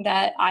something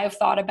that I've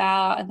thought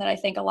about and that I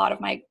think a lot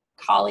of my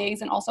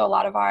colleagues and also a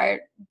lot of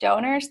our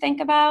donors think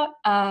about.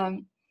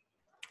 I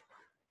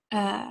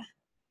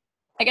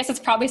guess it's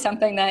probably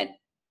something that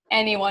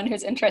anyone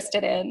who's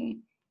interested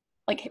in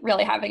like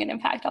really having an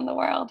impact on the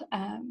world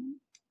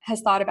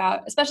has thought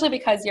about, especially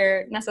because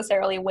you're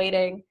necessarily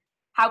weighting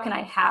how can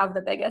I have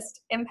the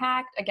biggest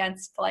impact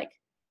against like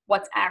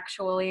what's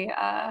actually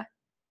a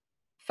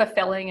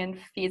fulfilling and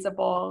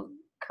feasible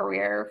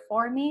career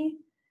for me.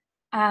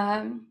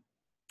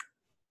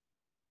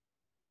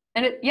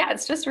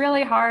 It's just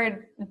really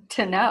hard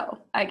to know,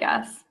 I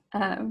guess.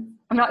 I'm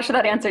not sure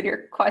that answered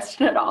your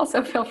question at all,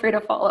 so feel free to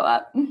follow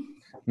up.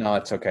 No,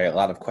 it's okay. A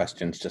lot of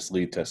questions just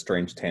lead to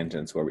strange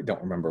tangents where we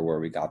don't remember where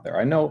we got there.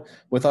 I know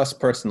with us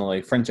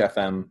personally,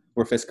 FringeFM,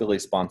 we're fiscally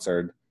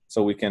sponsored,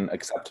 so we can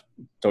accept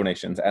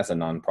donations as a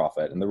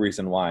nonprofit. And the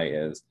reason why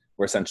is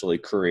we're essentially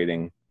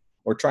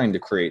trying to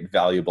create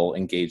valuable,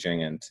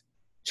 engaging, and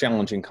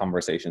challenging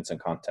conversations and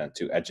content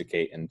to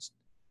educate and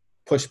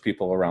push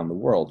people around the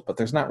world. But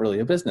there's not really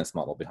a business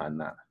model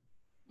behind that.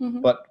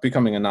 Mm-hmm. But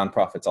becoming a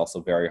nonprofit is also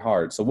very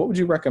hard. So what would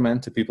you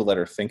recommend to people that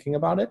are thinking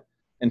about it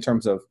in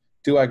terms of,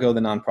 do I go the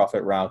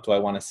nonprofit route? Do I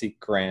want to seek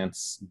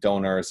grants,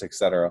 donors,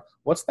 etc.?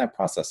 What's that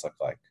process look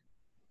like?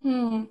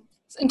 In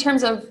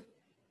terms of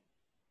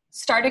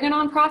starting a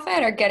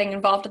nonprofit or getting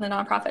involved in the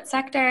nonprofit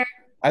sector?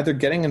 Either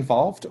getting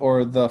involved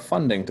or the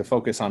funding to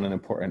focus on an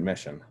important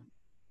mission.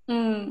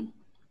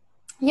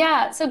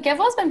 Yeah, so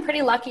GiveWell's been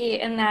pretty lucky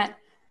in that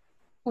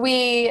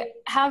we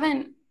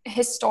haven't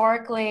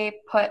historically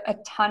put a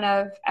ton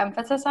of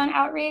emphasis on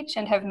outreach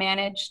and have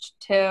managed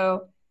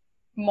to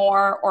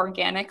more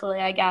organically,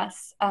 I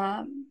guess,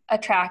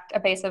 attract a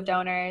base of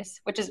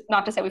donors, which is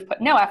not to say we've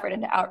put no effort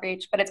into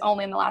outreach, but it's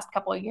only in the last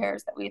couple of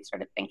years that we've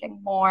started thinking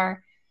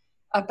more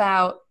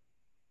about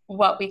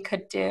what we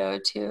could do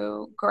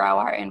to grow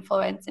our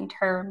influence in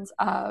terms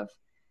of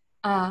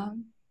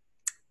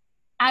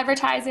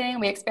advertising.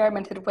 We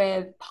experimented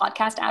with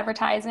podcast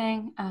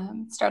advertising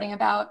starting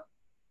about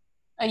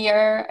a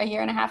year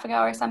and a half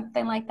ago or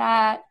something like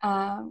that.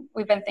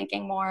 We've been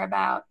thinking more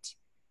about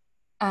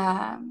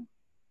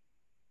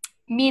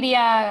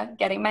media,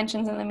 getting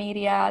mentions in the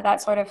media,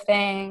 that sort of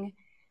thing.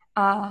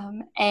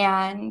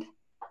 And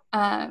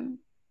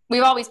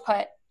we've always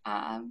put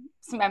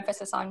some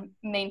emphasis on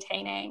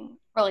maintaining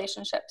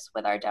relationships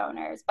with our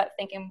donors, but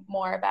thinking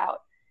more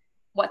about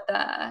what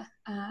the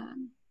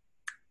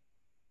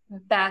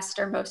best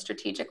or most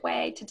strategic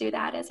way to do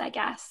that is, I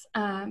guess.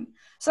 So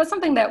that's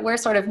something that we're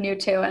sort of new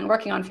to and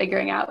working on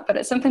figuring out, but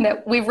it's something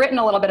that we've written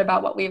a little bit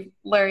about what we've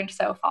learned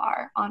so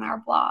far on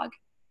our blog.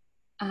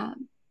 I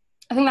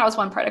think that was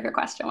one part of your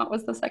question. What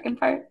was the second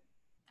part?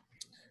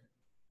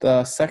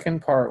 The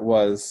second part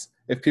was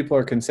if people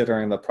are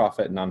considering the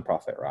profit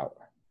nonprofit route.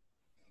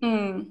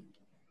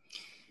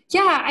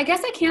 Yeah, I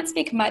guess I can't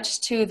speak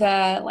much to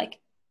the like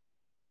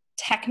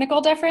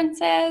technical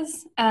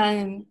differences.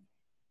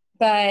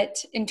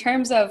 But in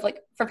terms of like,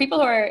 for people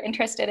who are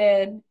interested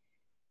in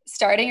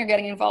starting or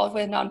getting involved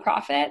with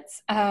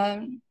nonprofits,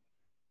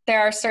 there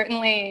are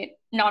certainly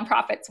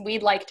nonprofits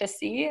we'd like to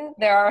see.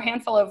 There are a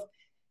handful of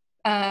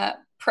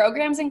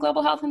programs in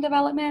global health and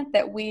development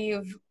that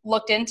we've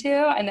looked into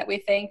and that we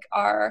think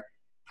are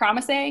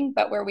promising,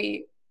 but where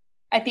we,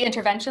 at the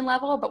intervention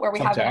level, but where we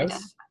haven't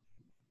identified.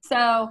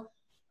 So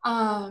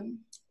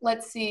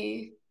let's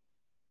see,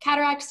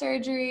 cataract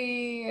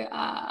surgery,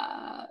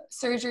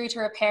 surgery to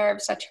repair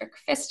obstetric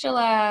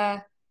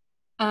fistula.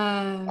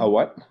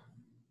 What?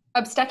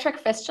 Obstetric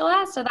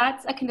fistula. So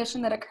that's a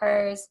condition that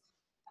occurs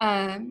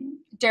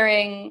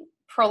during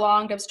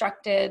prolonged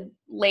obstructed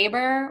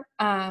labor,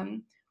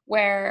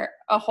 where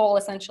a hole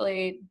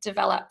essentially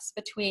develops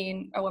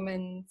between a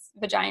woman's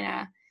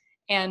vagina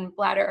and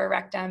bladder or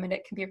rectum, and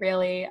it can be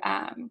really,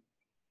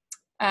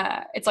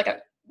 it's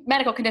like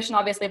medical condition,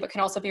 obviously, but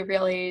can also be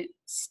really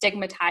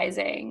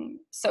stigmatizing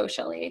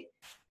socially.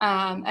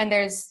 And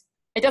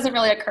it doesn't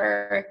really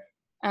occur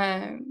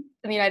in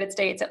the United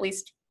States, at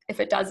least if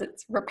it does,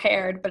 it's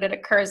repaired, but it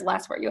occurs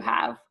less where you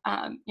have,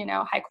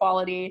 high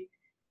quality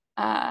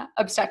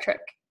obstetric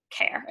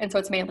care. And so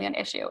it's mainly an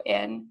issue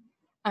in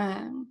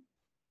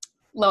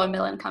low and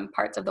middle income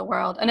parts of the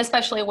world, and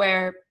especially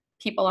where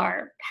people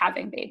are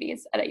having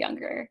babies at a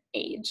younger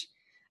age.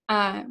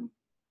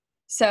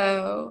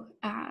 So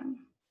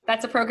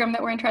that's a program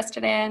that we're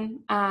interested in.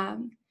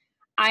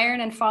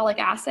 Iron and folic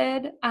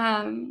acid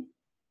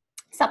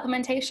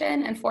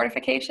supplementation and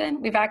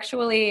fortification. We've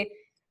actually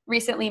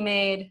recently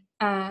made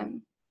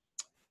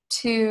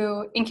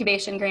 2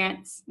 incubation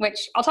grants,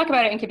 which I'll talk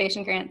about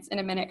incubation grants in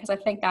a minute because I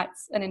think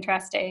that's an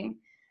interesting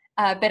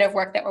bit of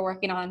work that we're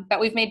working on. But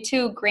we've made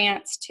 2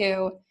 grants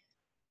to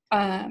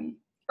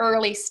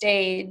early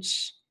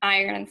stage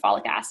iron and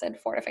folic acid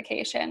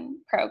fortification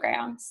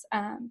programs,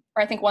 or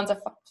I think one's a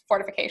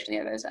fortification,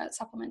 the other is a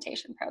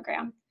supplementation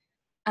program.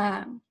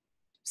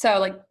 So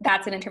like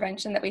that's an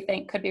intervention that we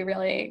think could be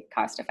really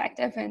cost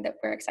effective and that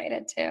we're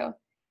excited to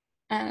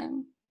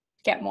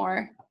get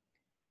more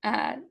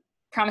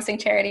promising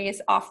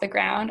charities off the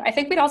ground. I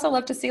think we'd also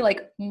love to see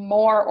like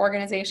more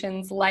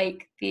organizations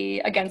like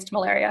the Against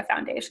Malaria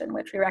Foundation,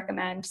 which we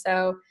recommend.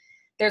 So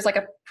there's like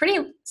a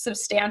pretty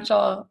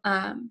substantial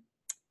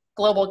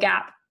global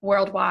gap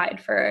worldwide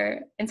for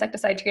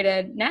insecticide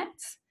treated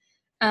nets.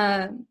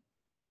 So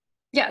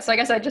I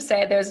guess I'd just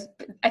say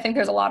I think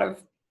there's a lot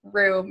of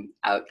room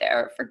out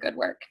there for good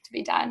work to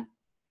be done.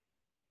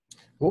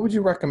 What would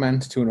you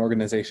recommend to an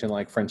organization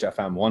like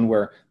FringeFM, one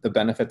where the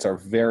benefits are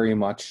very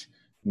much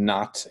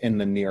not in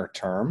the near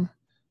term,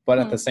 but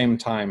at the same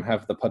time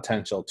have the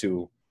potential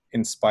to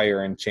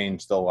inspire and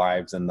change the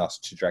lives and thus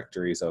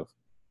trajectories of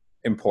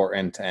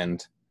important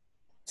and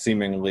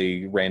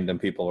seemingly random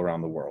people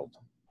around the world?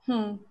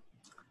 I'm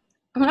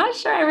not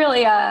sure I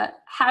really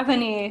have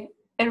any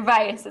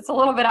advice. It's a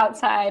little bit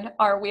outside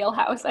our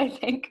wheelhouse, I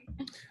think.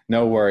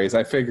 No worries.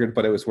 I figured,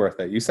 but it was worth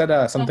it. You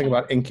said something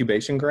about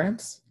incubation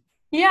grants?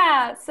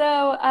 Yeah.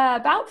 So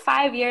about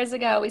 5 years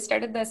ago, we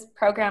started this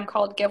program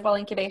called Give Well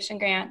Incubation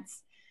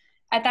Grants.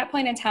 At that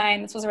point in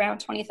time, this was around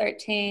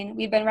 2013,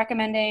 we've been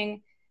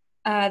recommending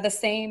the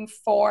same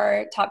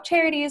 4 top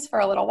charities for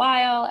a little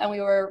while, and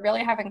we were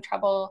really having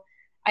trouble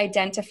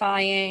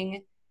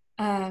identifying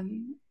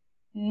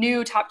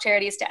new top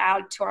charities to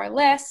add to our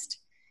list.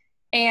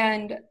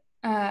 And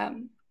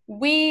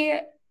we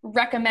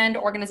recommend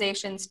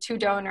organizations to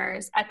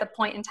donors at the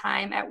point in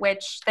time at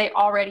which they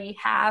already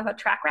have a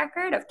track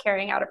record of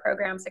carrying out a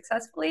program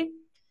successfully.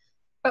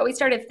 But we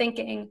started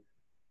thinking,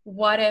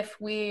 what if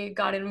we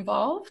got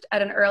involved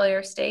at an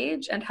earlier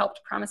stage and helped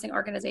promising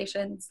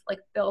organizations like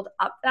build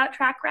up that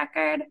track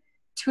record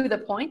to the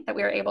point that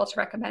we were able to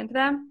recommend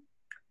them?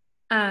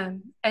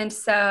 And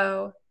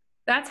so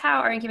that's how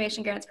our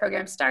incubation grants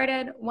program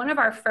started. One of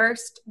our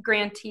first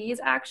grantees,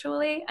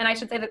 actually, and I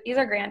should say that these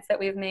are grants that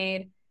we've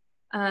made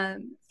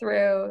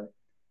through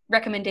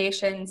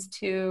recommendations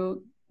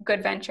to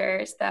Good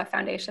Ventures, the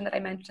foundation that I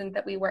mentioned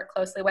that we work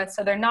closely with.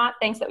 So they're not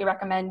things that we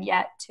recommend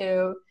yet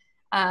to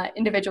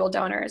individual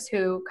donors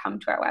who come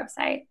to our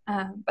website,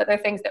 but they're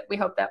things that we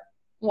hope that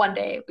one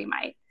day we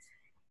might.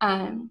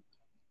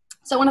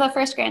 So one of the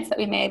first grants that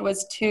we made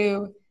was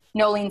to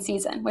No Lean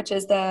Season, which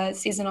is the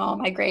seasonal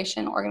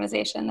migration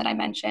organization that I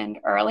mentioned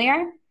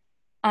earlier.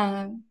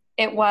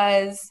 It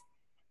was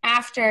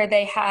after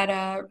they had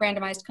a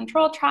randomized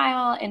control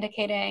trial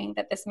indicating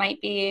that this might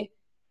be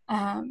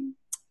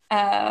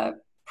a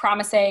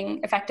promising,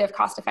 effective,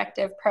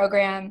 cost-effective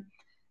program,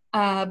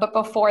 but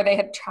before they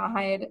had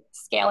tried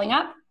scaling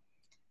up.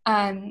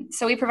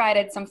 So we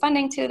provided some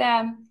funding to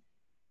them,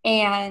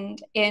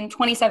 and in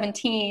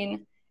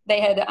 2017, they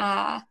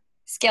had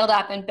scaled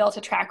up and built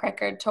a track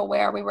record to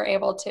where we were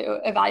able to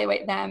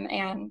evaluate them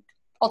and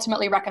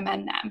ultimately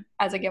recommend them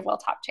as a GiveWell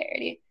top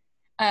charity.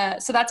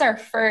 So that's our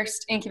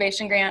first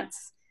incubation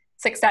grants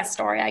success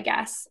story, I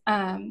guess,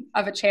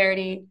 of a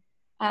charity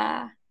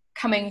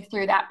coming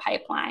through that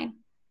pipeline.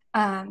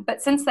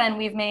 But since then,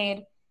 we've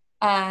made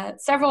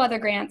several other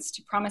grants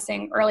to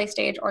promising early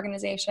stage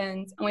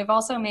organizations, and we've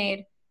also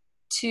made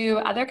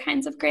 2 other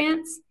kinds of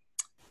grants.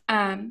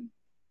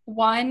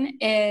 One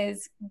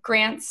is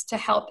grants to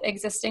help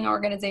existing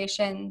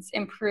organizations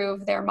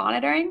improve their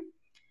monitoring.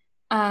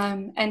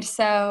 And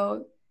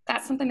so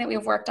that's something that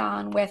we've worked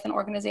on with an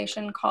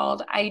organization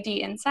called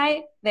ID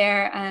Insight.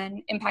 They're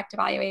an impact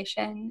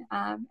evaluation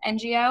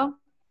NGO.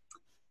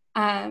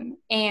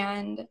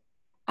 And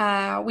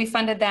we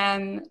funded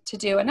them to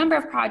do a number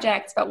of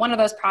projects, but one of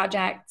those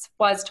projects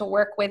was to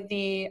work with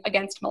the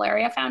Against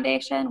Malaria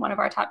Foundation, one of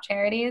our top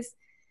charities,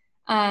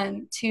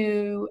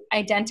 to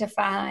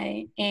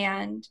identify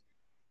and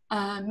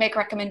make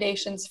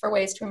recommendations for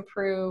ways to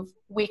improve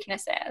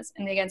weaknesses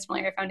in the Against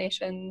Malaria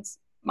Foundation's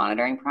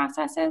monitoring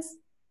processes.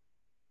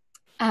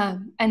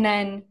 And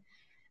then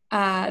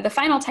the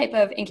final type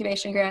of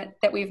incubation grant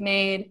that we've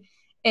made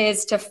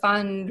is to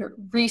fund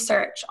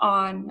research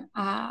on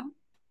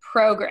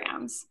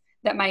programs.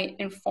 that might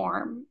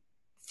inform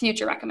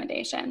future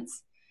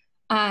recommendations.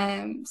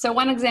 So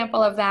one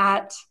example of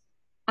that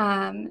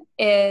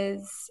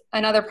is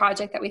another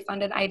project that we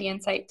funded ID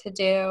Insight to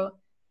do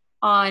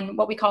on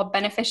what we call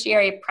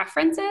beneficiary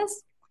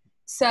preferences.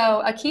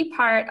 So a key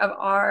part of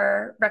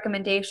our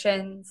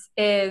recommendations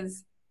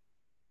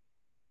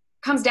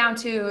comes down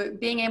to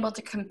being able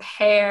to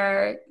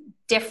compare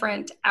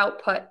different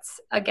outputs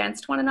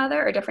against one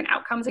another, or different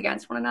outcomes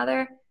against one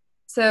another.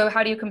 So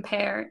how do you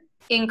compare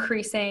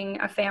increasing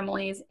a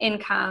family's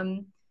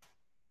income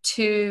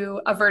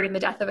to averting the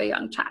death of a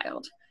young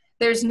child?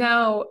 There's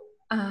no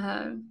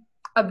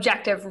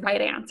objective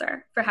right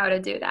answer for how to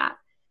do that.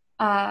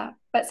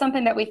 But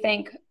something that we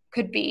think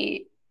could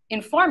be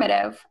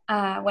informative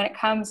when it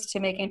comes to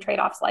making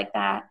trade-offs like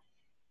that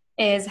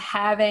is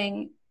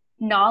having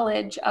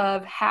knowledge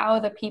of how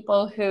the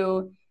people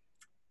who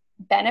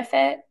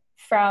benefit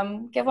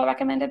from Give Well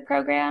recommended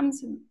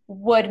programs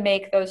would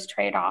make those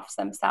trade-offs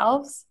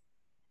themselves.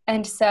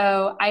 And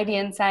so ID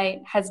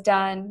Insight has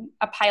done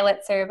a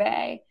pilot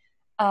survey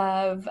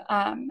of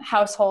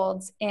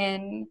households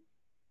in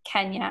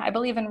Kenya, I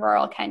believe in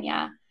rural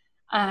Kenya,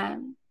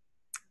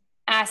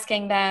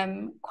 asking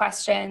them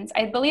questions.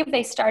 I believe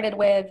they started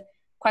with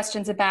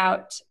questions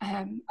about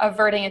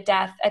averting a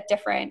death at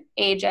different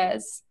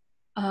ages,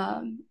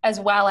 as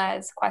well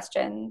as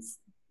questions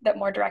that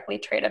more directly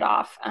traded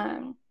off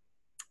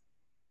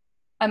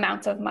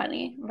amounts of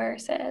money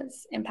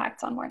versus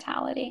impacts on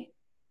mortality.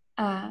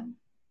 But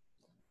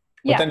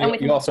then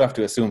you also have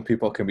to assume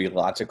people can be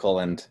logical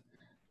and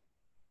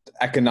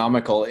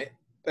economical,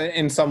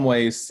 in some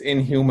ways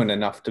inhuman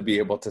enough to be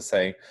able to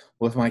say,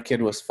 well, if my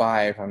kid was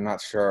 5, I'm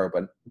not sure,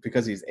 but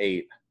because he's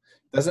 8,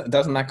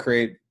 doesn't that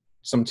create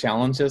some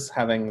challenges,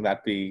 having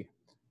that be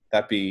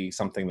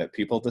something that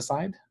people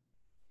decide?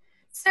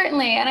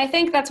 Certainly, and I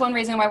think that's one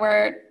reason why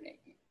we're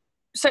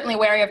certainly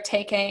wary of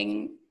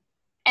taking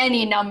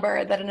any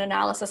number that an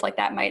analysis like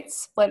that might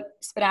spit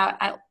out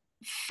at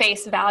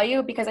face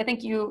value, because I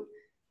think you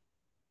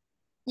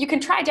can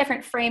try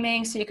different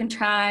framing. So you can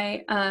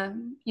try,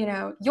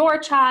 your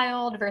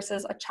child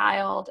versus a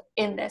child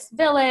in this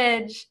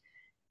village.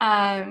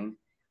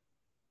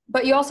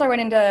 But you also run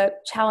into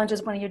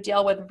challenges when you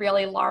deal with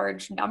really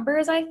large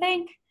numbers, I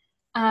think.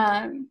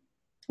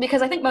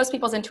 Because I think most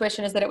people's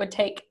intuition is that it would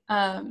take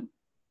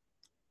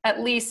at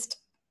least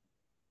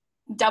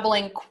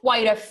doubling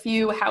quite a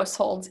few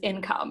households'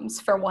 incomes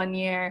for 1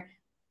 year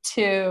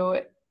to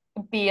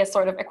be a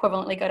sort of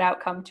equivalently good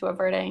outcome to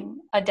averting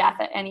a death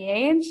at any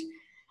age.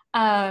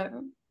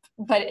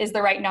 But is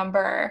the right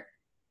number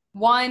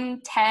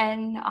 1,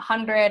 10,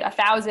 100,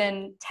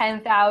 1,000,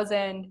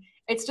 10,000?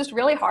 It's just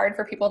really hard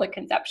for people to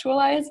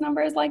conceptualize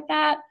numbers like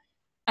that.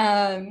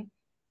 And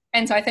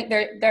so I think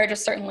there are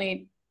just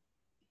certainly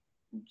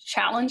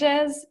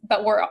challenges,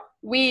 but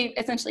we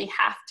essentially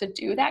have to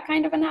do that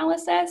kind of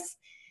analysis.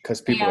 Because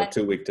people are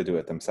too weak to do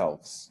it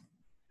themselves.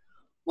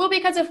 Well,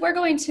 because if we're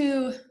going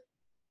to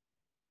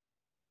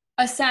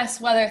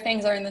assess whether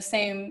things are in the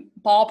same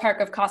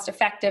ballpark of cost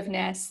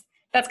effectiveness,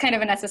 that's kind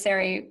of a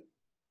necessary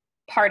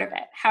part of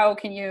it. How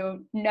can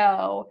you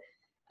know,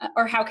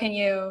 or how can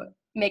you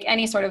make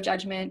any sort of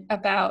judgment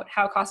about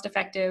how cost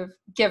effective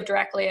Give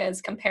Directly is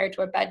compared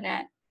to a bed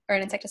net or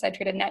an insecticide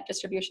treated net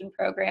distribution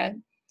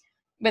program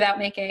without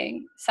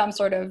making some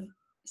sort of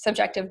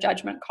subjective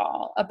judgment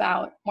call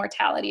about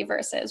mortality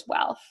versus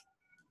wealth?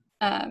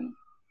 And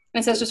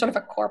so it's just sort of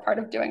a core part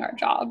of doing our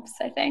jobs,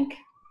 I think.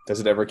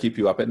 Does it ever keep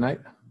you up at night?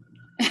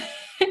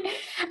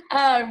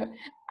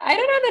 I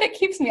don't know that it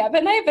keeps me up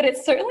at night, but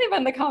it's certainly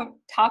been the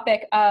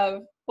topic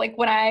of, like,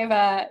 when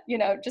I've,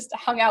 just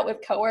hung out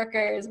with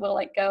coworkers, we'll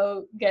like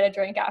go get a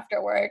drink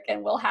after work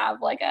and we'll have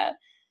like a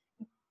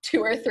 2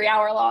 or 3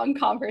 hour long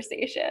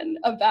conversation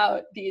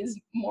about these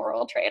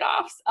moral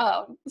trade-offs.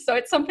 So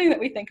it's something that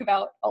we think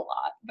about a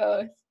lot,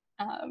 both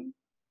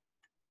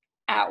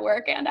at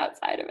work and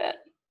outside of it.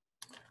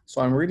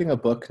 So I'm reading a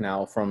book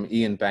now from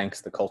Ian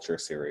Banks' The Culture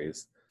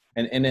series,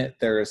 and in it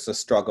there is a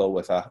struggle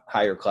with a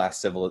higher class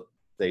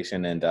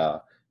civilization and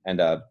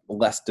a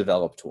less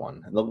developed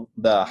one.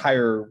 The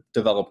higher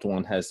developed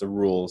one has the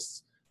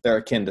rules. They're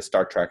akin to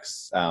Star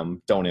Trek's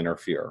don't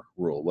interfere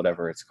rule,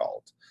 whatever it's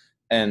called.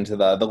 And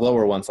the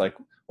lower one's like,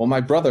 well,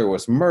 my brother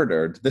was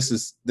murdered. This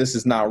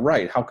is not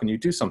right. How can you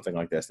do something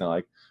like this? And they're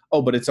like,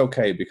 oh, but it's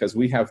okay because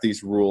we have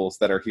these rules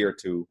that are here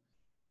to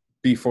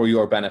be for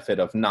your benefit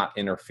of not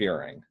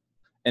interfering.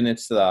 And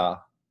it's the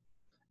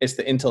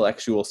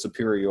intellectual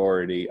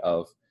superiority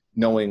of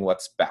knowing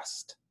what's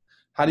best.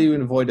 How do you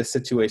avoid a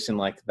situation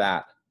like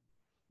that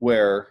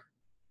where,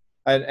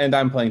 and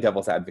I'm playing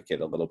devil's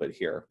advocate a little bit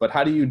here, but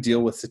how do you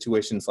deal with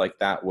situations like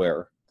that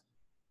where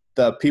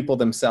the people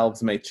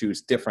themselves may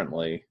choose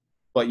differently,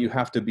 but you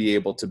have to be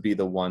able to be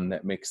the one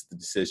that makes the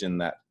decision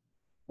that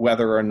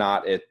whether or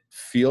not it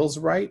feels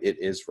right, it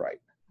is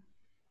right?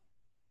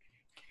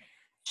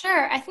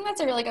 Sure. I think that's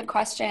a really good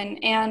question.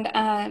 And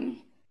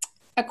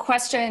a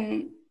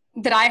question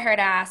that I heard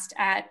asked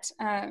at,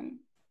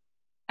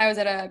 I was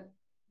at a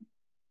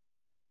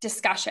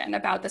discussion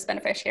about this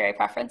beneficiary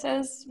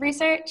preferences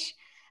research.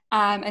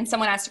 And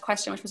someone asked a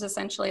question, which was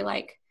essentially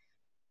like,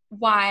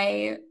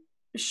 why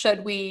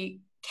should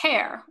we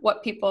care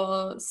what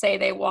people say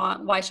they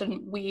want? Why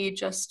shouldn't we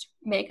just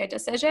make a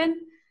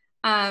decision?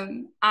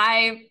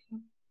 I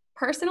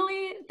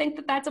personally think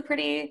that that's a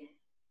pretty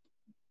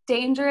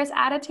dangerous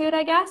attitude,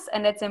 I guess.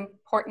 And it's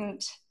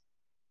important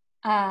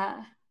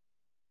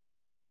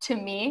to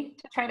me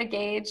to try to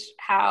gauge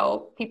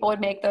how people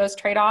would make those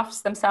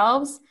trade-offs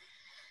themselves.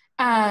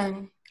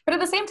 But at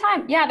the same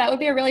time, yeah, that would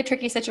be a really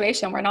tricky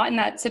situation. We're not in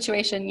that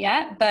situation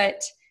yet,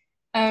 but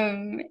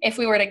if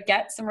we were to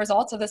get some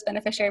results of this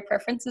beneficiary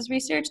preferences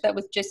research that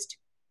was just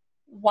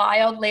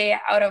wildly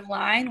out of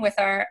line with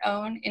our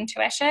own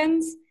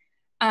intuitions,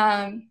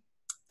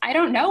 I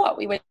don't know what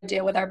we would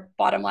do with our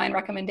bottom line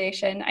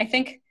recommendation. I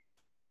think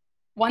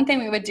one thing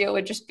we would do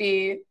would just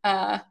be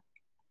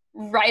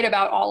write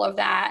about all of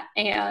that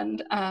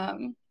and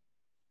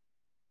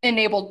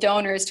enable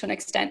donors to an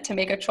extent to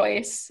make a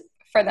choice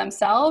for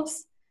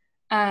themselves.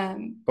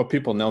 But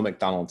people know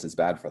McDonald's is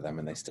bad for them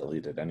and they still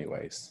eat it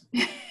anyways.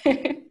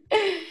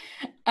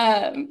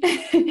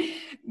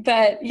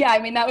 But yeah, I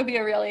mean, that would be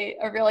a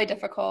really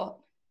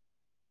difficult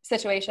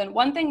situation.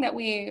 One thing that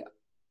we,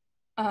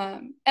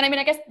 and I mean,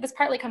 I guess this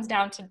partly comes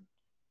down to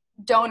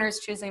donors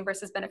choosing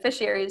versus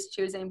beneficiaries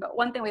choosing, but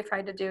one thing we've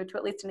tried to do to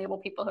at least enable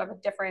people who have a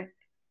different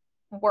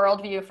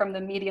worldview from the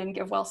median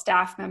GiveWell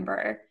staff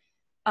member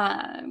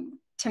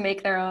to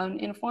make their own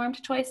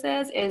informed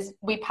choices is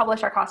we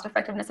publish our cost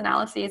effectiveness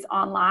analyses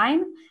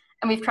online,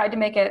 and we've tried to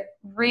make it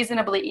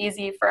reasonably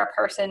easy for a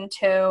person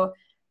to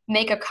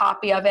make a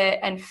copy of it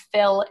and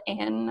fill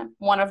in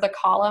one of the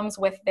columns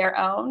with their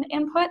own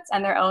inputs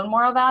and their own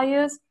moral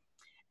values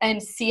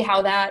and see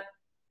how that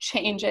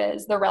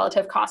changes the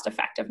relative cost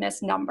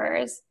effectiveness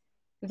numbers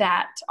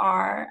that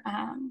are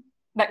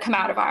that come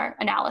out of our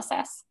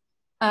analysis.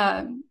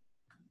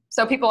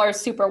 So people are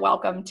super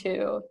welcome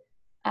to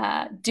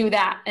do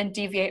that and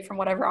deviate from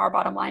whatever our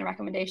bottom line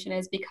recommendation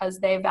is because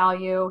they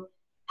value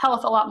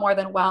health a lot more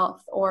than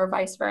wealth, or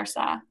vice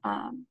versa,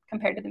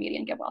 compared to the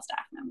median GiveWell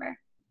staff member.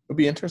 It would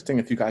be interesting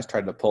if you guys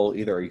tried to pull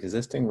either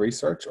existing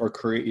research or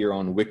create your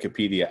own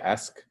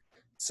Wikipedia-esque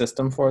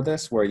system for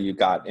this, where you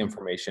got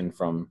information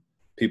from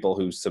people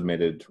who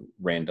submitted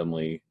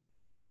randomly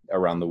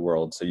around the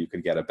world so you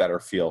could get a better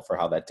feel for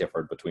how that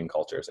differed between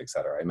cultures, et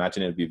cetera. I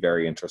imagine it would be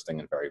very interesting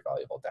and very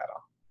valuable data.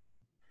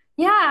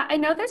 Yeah, I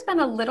know there's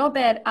been a little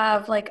bit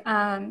of like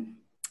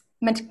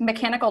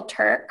Mechanical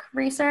Turk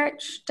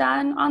research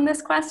done on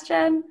this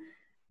question.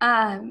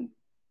 I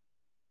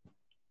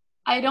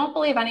don't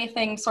believe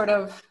anything sort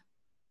of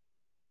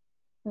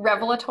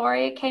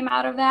revelatory came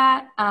out of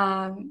that,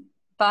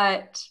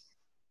 but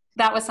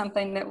that was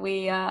something that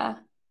we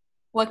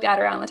looked at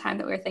around the time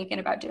that we were thinking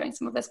about doing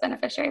some of this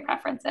beneficiary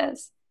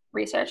preferences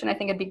research, and I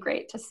think it'd be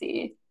great to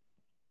see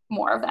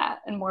more of that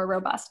and more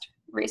robust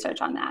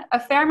research on that. A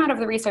fair amount of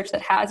the research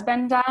that has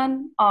been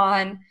done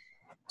on,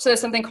 so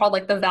there's something called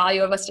like the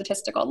value of a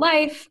statistical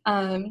life,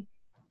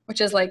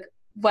 which is like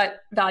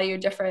what value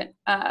different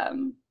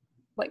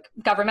like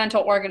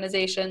governmental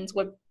organizations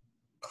would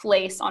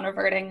place on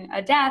averting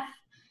a death.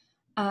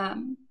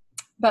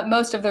 But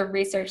most of the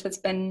research that's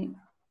been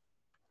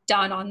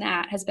done on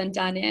that has been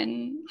done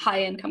in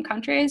high income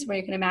countries where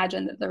you can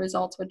imagine that the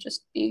results would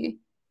just be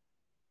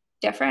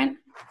different.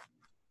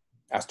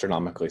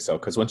 Astronomically so,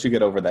 because once you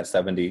get over that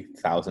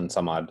 70,000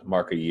 some odd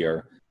mark a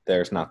year,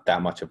 there's not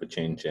that much of a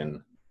change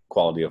in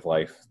quality of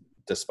life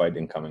despite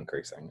income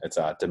increasing. It's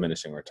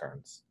diminishing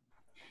returns.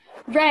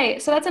 Right.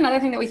 So that's another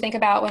thing that we think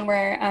about when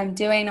we're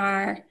doing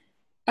our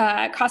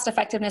cost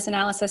effectiveness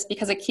analysis,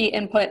 because a key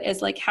input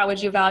is like, how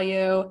would you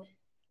value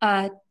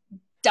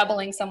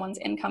doubling someone's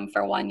income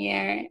for 1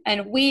 year?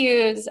 And we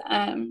use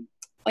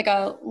like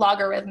a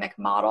logarithmic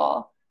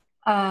model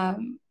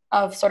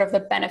of sort of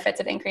the benefits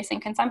of increasing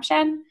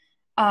consumption.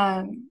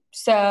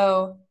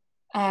 So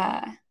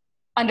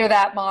under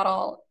that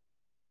model,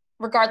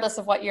 regardless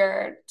of what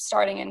your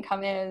starting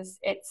income is,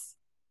 it's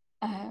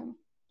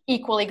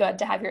equally good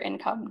to have your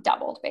income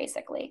doubled,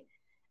 basically.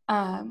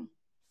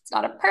 It's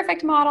not a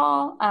perfect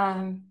model,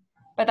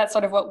 but that's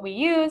sort of what we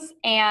use,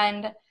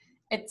 and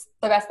it's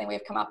the best thing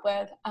we've come up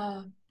with.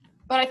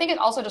 But I think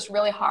it's also just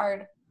really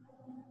hard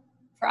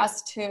for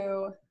us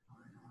to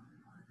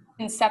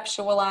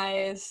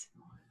conceptualize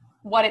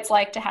what it's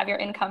like to have your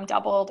income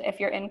doubled if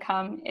your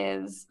income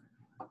is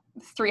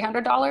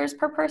 $300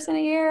 per person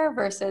a year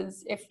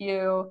versus if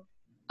you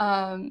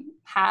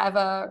have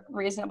a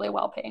reasonably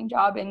well-paying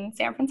job in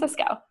San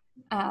Francisco.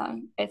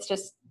 It's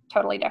just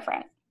totally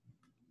different.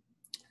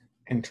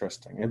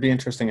 Interesting. It'd be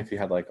interesting if you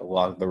had like a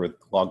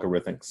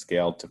logarithmic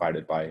scale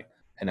divided by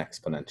an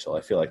exponential.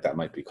 I feel like that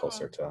might be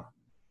closer to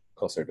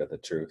the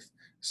truth.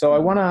 So I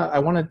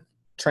wanna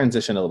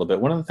transition a little bit.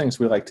 One of the things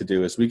we like to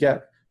do is we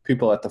get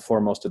people at the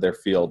foremost of their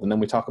field, and then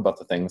we talk about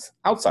the things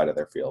outside of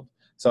their field.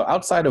 So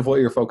outside of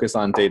what you're focused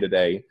on day to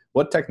day,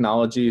 what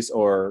technologies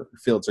or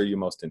fields are you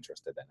most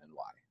interested in and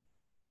why?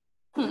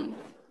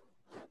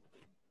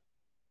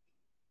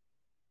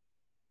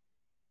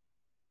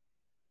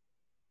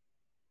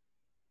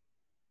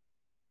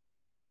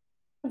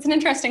 That's an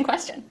interesting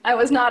question. I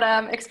was not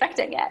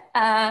expecting it.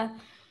 I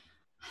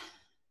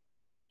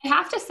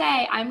have to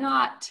say, I'm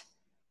not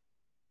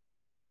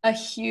a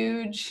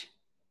huge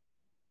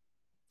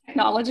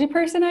technology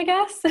person, I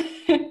guess.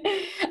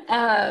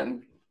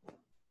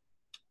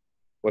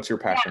 What's your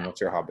passion? Yeah. What's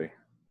your hobby?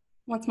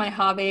 What's my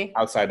hobby?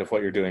 Outside of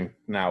what you're doing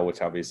now,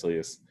 which obviously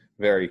is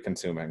very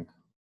consuming.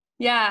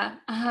 Yeah.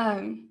 I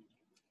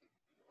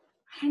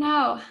don't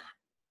know.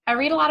 I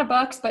read a lot of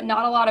books, but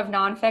not a lot of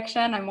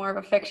nonfiction. I'm more of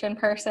a fiction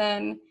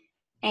person.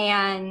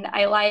 And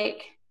I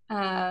like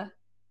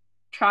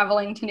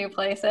traveling to new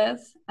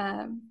places.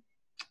 I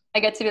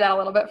get to do that a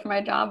little bit for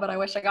my job, but I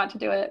wish I got to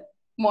do it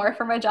more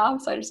for my job.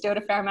 So I just do it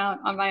a fair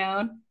amount on my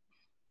own.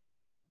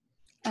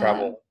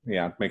 Travel,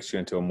 makes you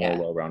into a more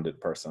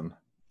well-rounded person.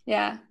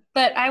 Yeah.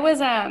 But I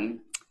was an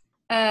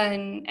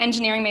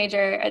engineering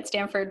major at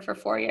Stanford for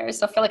 4 years.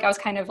 So I feel like I was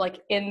kind of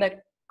like in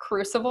the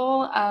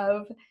crucible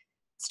of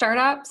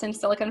startups in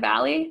Silicon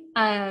Valley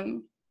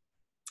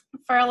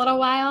for a little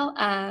while,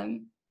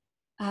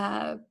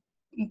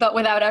 but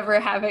without ever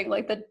having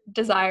like the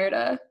desire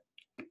to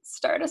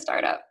start a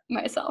startup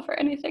myself or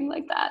anything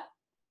like that.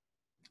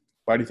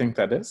 Why do you think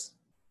that is?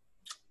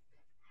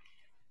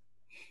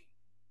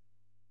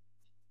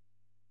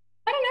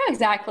 I don't know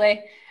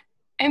exactly.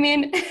 I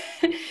mean,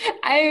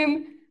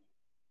 I'm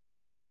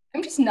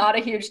just not a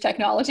huge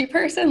technology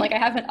person. Like I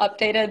haven't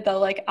updated the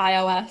like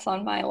iOS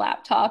on my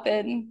laptop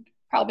in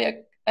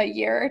probably a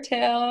year or two.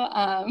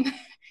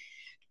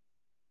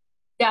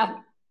 Yeah,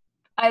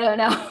 I don't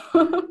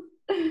know.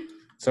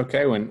 It's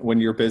okay when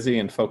you're busy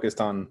and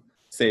focused on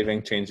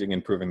saving, changing,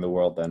 improving the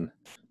world, then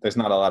there's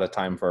not a lot of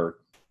time for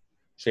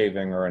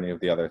shaving or any of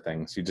the other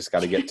things. You just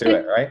got to get to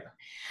it, right?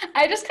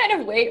 I just kind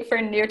of wait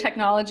for new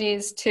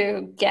technologies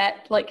to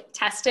get like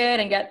tested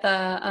and get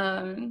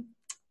the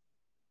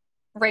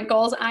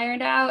wrinkles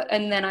ironed out,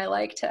 and then I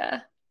like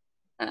to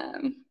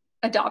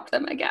adopt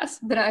them, I guess.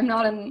 But I'm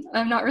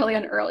not really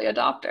an early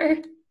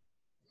adopter.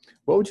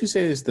 What would you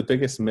say is the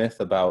biggest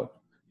myth about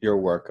your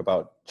work,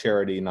 about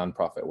charity,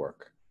 nonprofit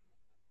work?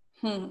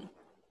 Good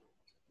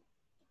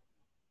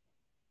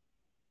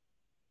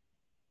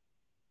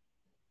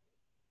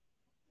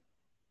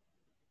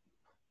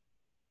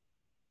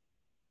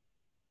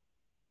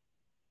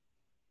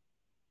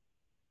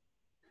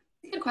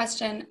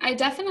question. I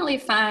definitely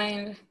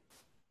find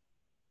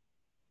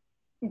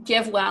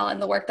give well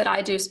and the work that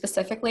I do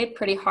specifically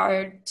pretty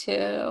hard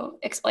to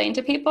explain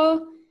to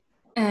people.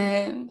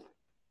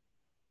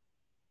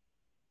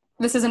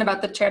 This isn't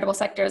about the charitable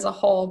sector as a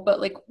whole,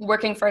 but like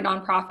working for a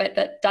nonprofit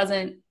that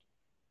doesn't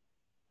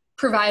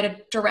provide a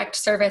direct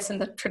service in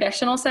the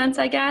traditional sense,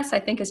 I guess, I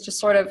think is just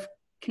sort of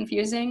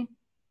confusing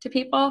to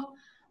people.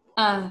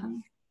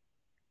 And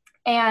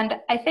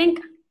I think,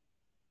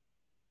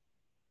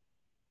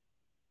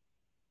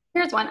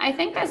 here's one. I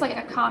think there's like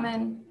a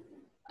common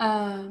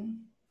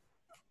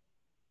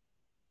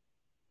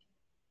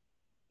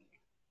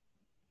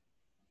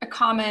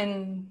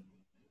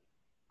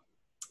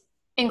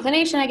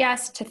inclination, I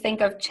guess, to think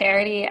of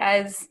charity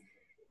as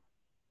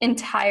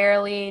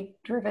entirely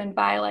driven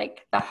by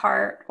like the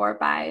heart or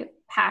by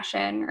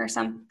passion or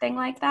something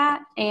like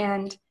that,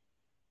 and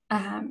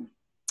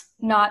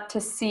not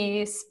to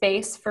see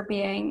space for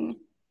being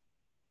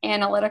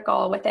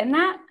analytical within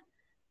that.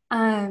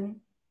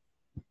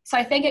 So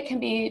I think it can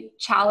be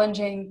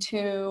challenging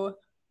to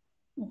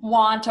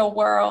want a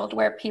world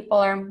where people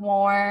are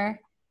more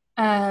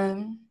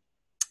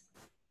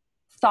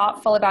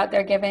thoughtful about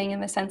their giving in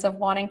the sense of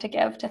wanting to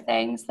give to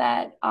things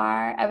that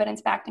are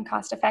evidence-backed and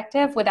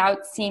cost-effective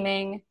without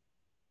seeming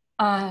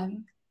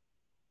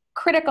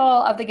critical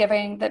of the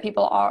giving that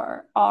people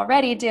are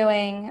already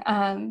doing.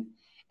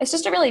 It's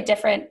just a really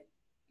different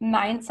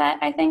mindset,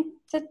 I think,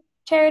 to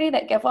charity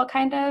that GiveWell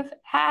kind of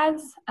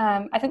has.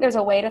 I think there's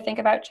a way to think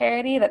about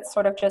charity that's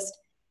sort of just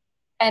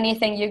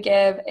anything you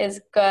give is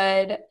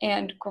good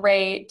and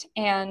great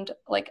and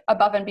like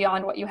above and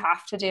beyond what you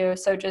have to do.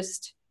 So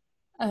just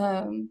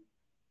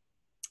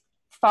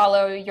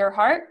follow your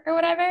heart or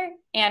whatever.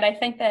 And I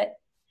think that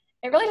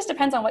it really just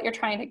depends on what you're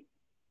trying to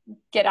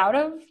get out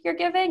of your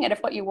giving, and if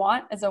what you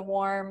want is a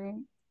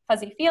warm,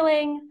 fuzzy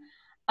feeling,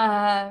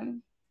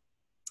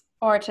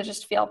 or to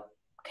just feel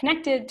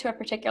connected to a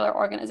particular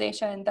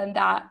organization, then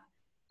that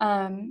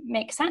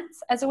makes sense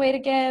as a way to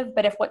give.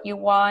 But if what you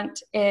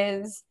want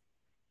is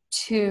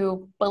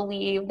to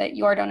believe that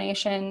your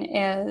donation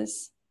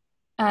is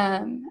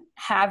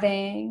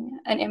having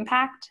an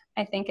impact,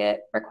 I think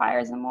it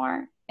requires a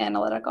more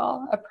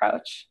analytical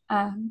approach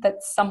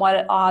that's somewhat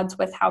at odds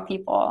with how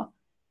people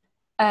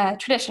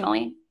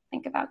traditionally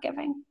think about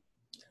giving.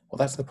 Well,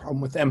 that's the problem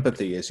with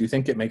empathy, is you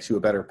think it makes you a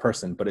better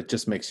person, but it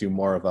just makes you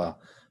more of a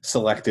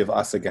selective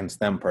us against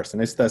them person.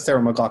 It's the Sarah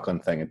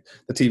McLachlan thing.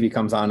 The TV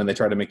comes on and they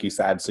try to make you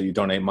sad so you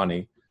donate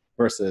money,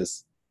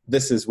 versus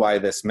this is why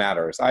this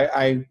matters.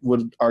 I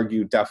would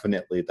argue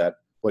definitely that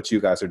what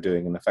you guys are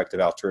doing in effective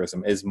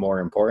altruism is more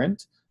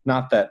important.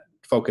 Not that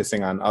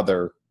focusing on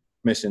other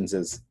missions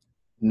is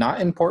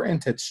not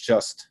important, it's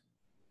just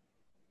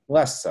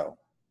less so.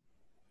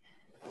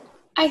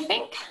 I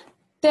think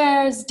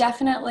There's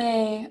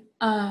definitely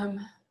a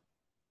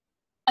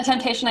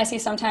temptation I see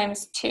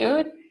sometimes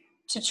too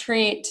to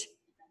treat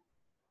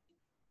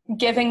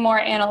giving more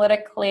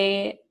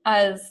analytically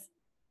as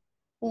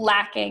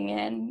lacking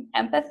in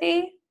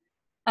empathy.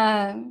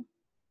 And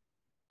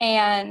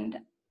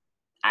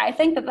I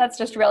think that that's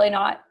just really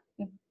not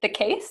the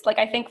case. Like,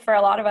 I think for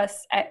a lot of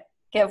us at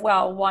Give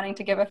Well, wanting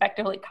to give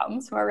effectively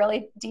comes from a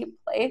really deep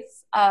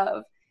place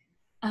of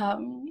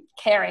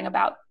caring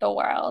about the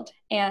world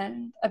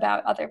and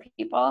about other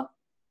people.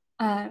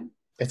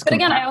 It's but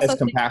again, I also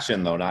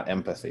compassion, though, not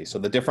empathy. So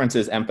the difference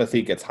is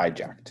empathy gets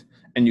hijacked,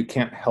 and you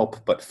can't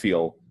help but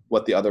feel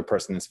what the other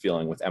person is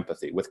feeling with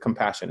empathy. With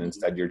compassion,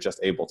 instead, you're just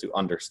able to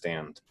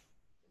understand.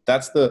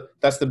 That's the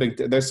big.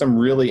 There's some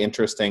really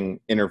interesting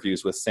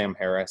interviews with Sam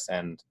Harris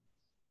and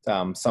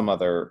some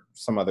other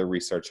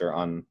researcher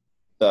on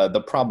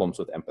the problems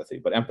with empathy.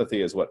 But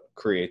empathy is what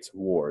creates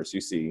wars.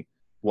 You see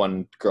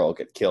one girl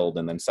get killed,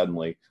 and then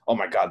suddenly, oh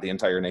my God, the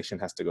entire nation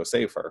has to go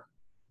save her,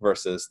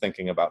 versus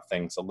thinking about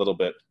things a little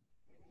bit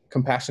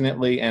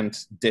compassionately and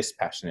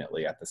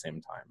dispassionately at the same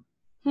time.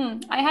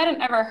 I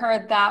hadn't ever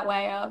heard that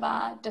way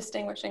of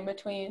distinguishing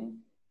between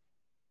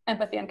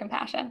empathy and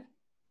compassion.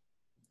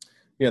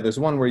 Yeah, there's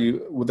one where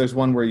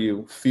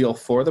you feel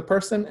for the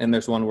person, and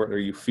there's one where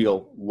you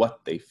feel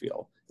what they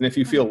feel. And if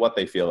you feel what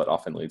they feel, it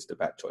often leads to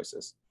bad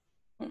choices,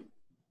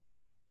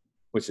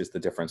 which is the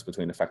difference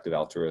between effective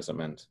altruism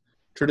and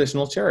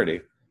traditional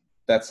charity.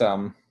 That's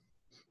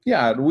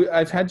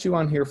I've had you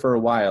on here for a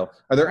while.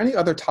 Are there any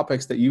other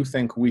topics that you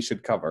think we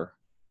should cover?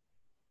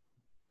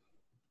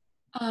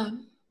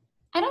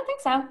 I don't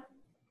think so.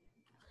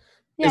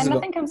 Yeah, Isabel,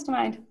 nothing comes to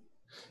mind.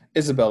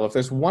 Isabel, if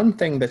there's one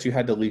thing that you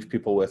had to leave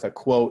people with, a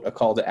quote, a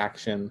call to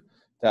action,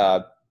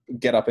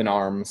 get up in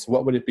arms,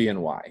 what would it be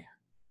and why?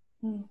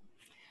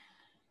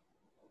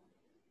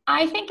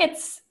 I think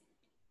it's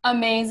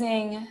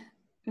amazing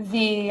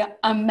the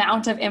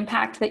amount of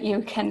impact that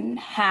you can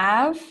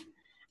have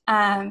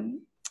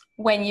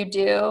when you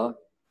do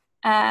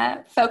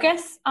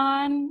focus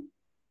on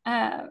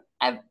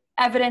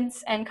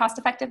evidence and cost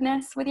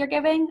effectiveness with your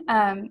giving.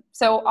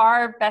 So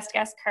our best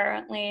guess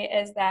currently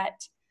is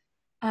that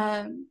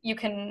you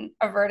can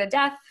avert a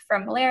death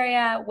from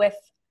malaria with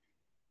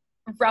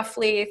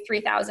roughly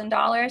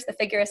 $3,000. The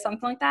figure is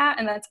something like that.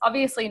 And that's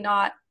obviously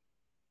not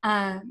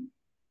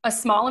a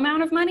small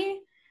amount of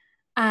money,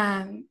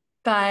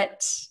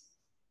 but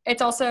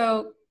it's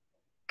also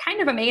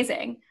kind of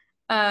amazing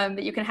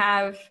that you can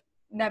have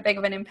that big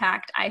of an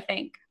impact, I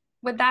think,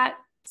 with that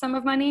sum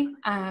of money.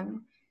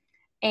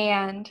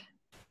 And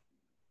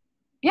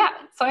yeah,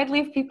 so I'd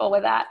leave people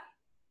with that.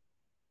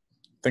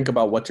 Think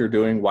about what you're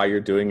doing, why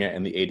you're doing it,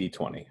 and the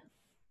 80-20.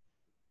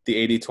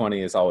 The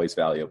 80-20 is always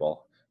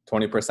valuable.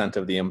 20%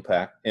 of the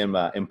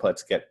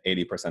inputs get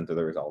 80% of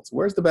the results.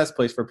 Where's the best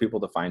place for people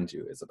to find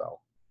you,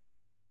 Isabel?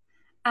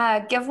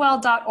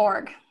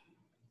 Givewell.org.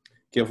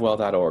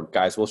 Givewell.org.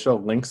 Guys, we'll show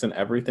links and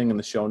everything in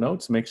the show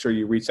notes. Make sure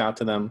you reach out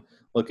to them,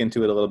 look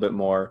into it a little bit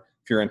more.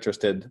 If you're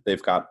interested,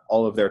 they've got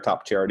all of their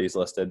top charities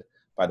listed.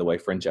 By the way,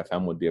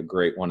 FringeFM would be a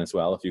great one as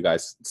well. If you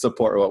guys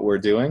support what we're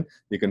doing,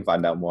 you can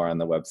find out more on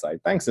the website.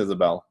 Thanks,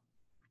 Isabel.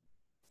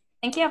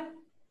 Thank you.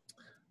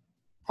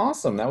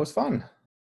 Awesome. That was fun.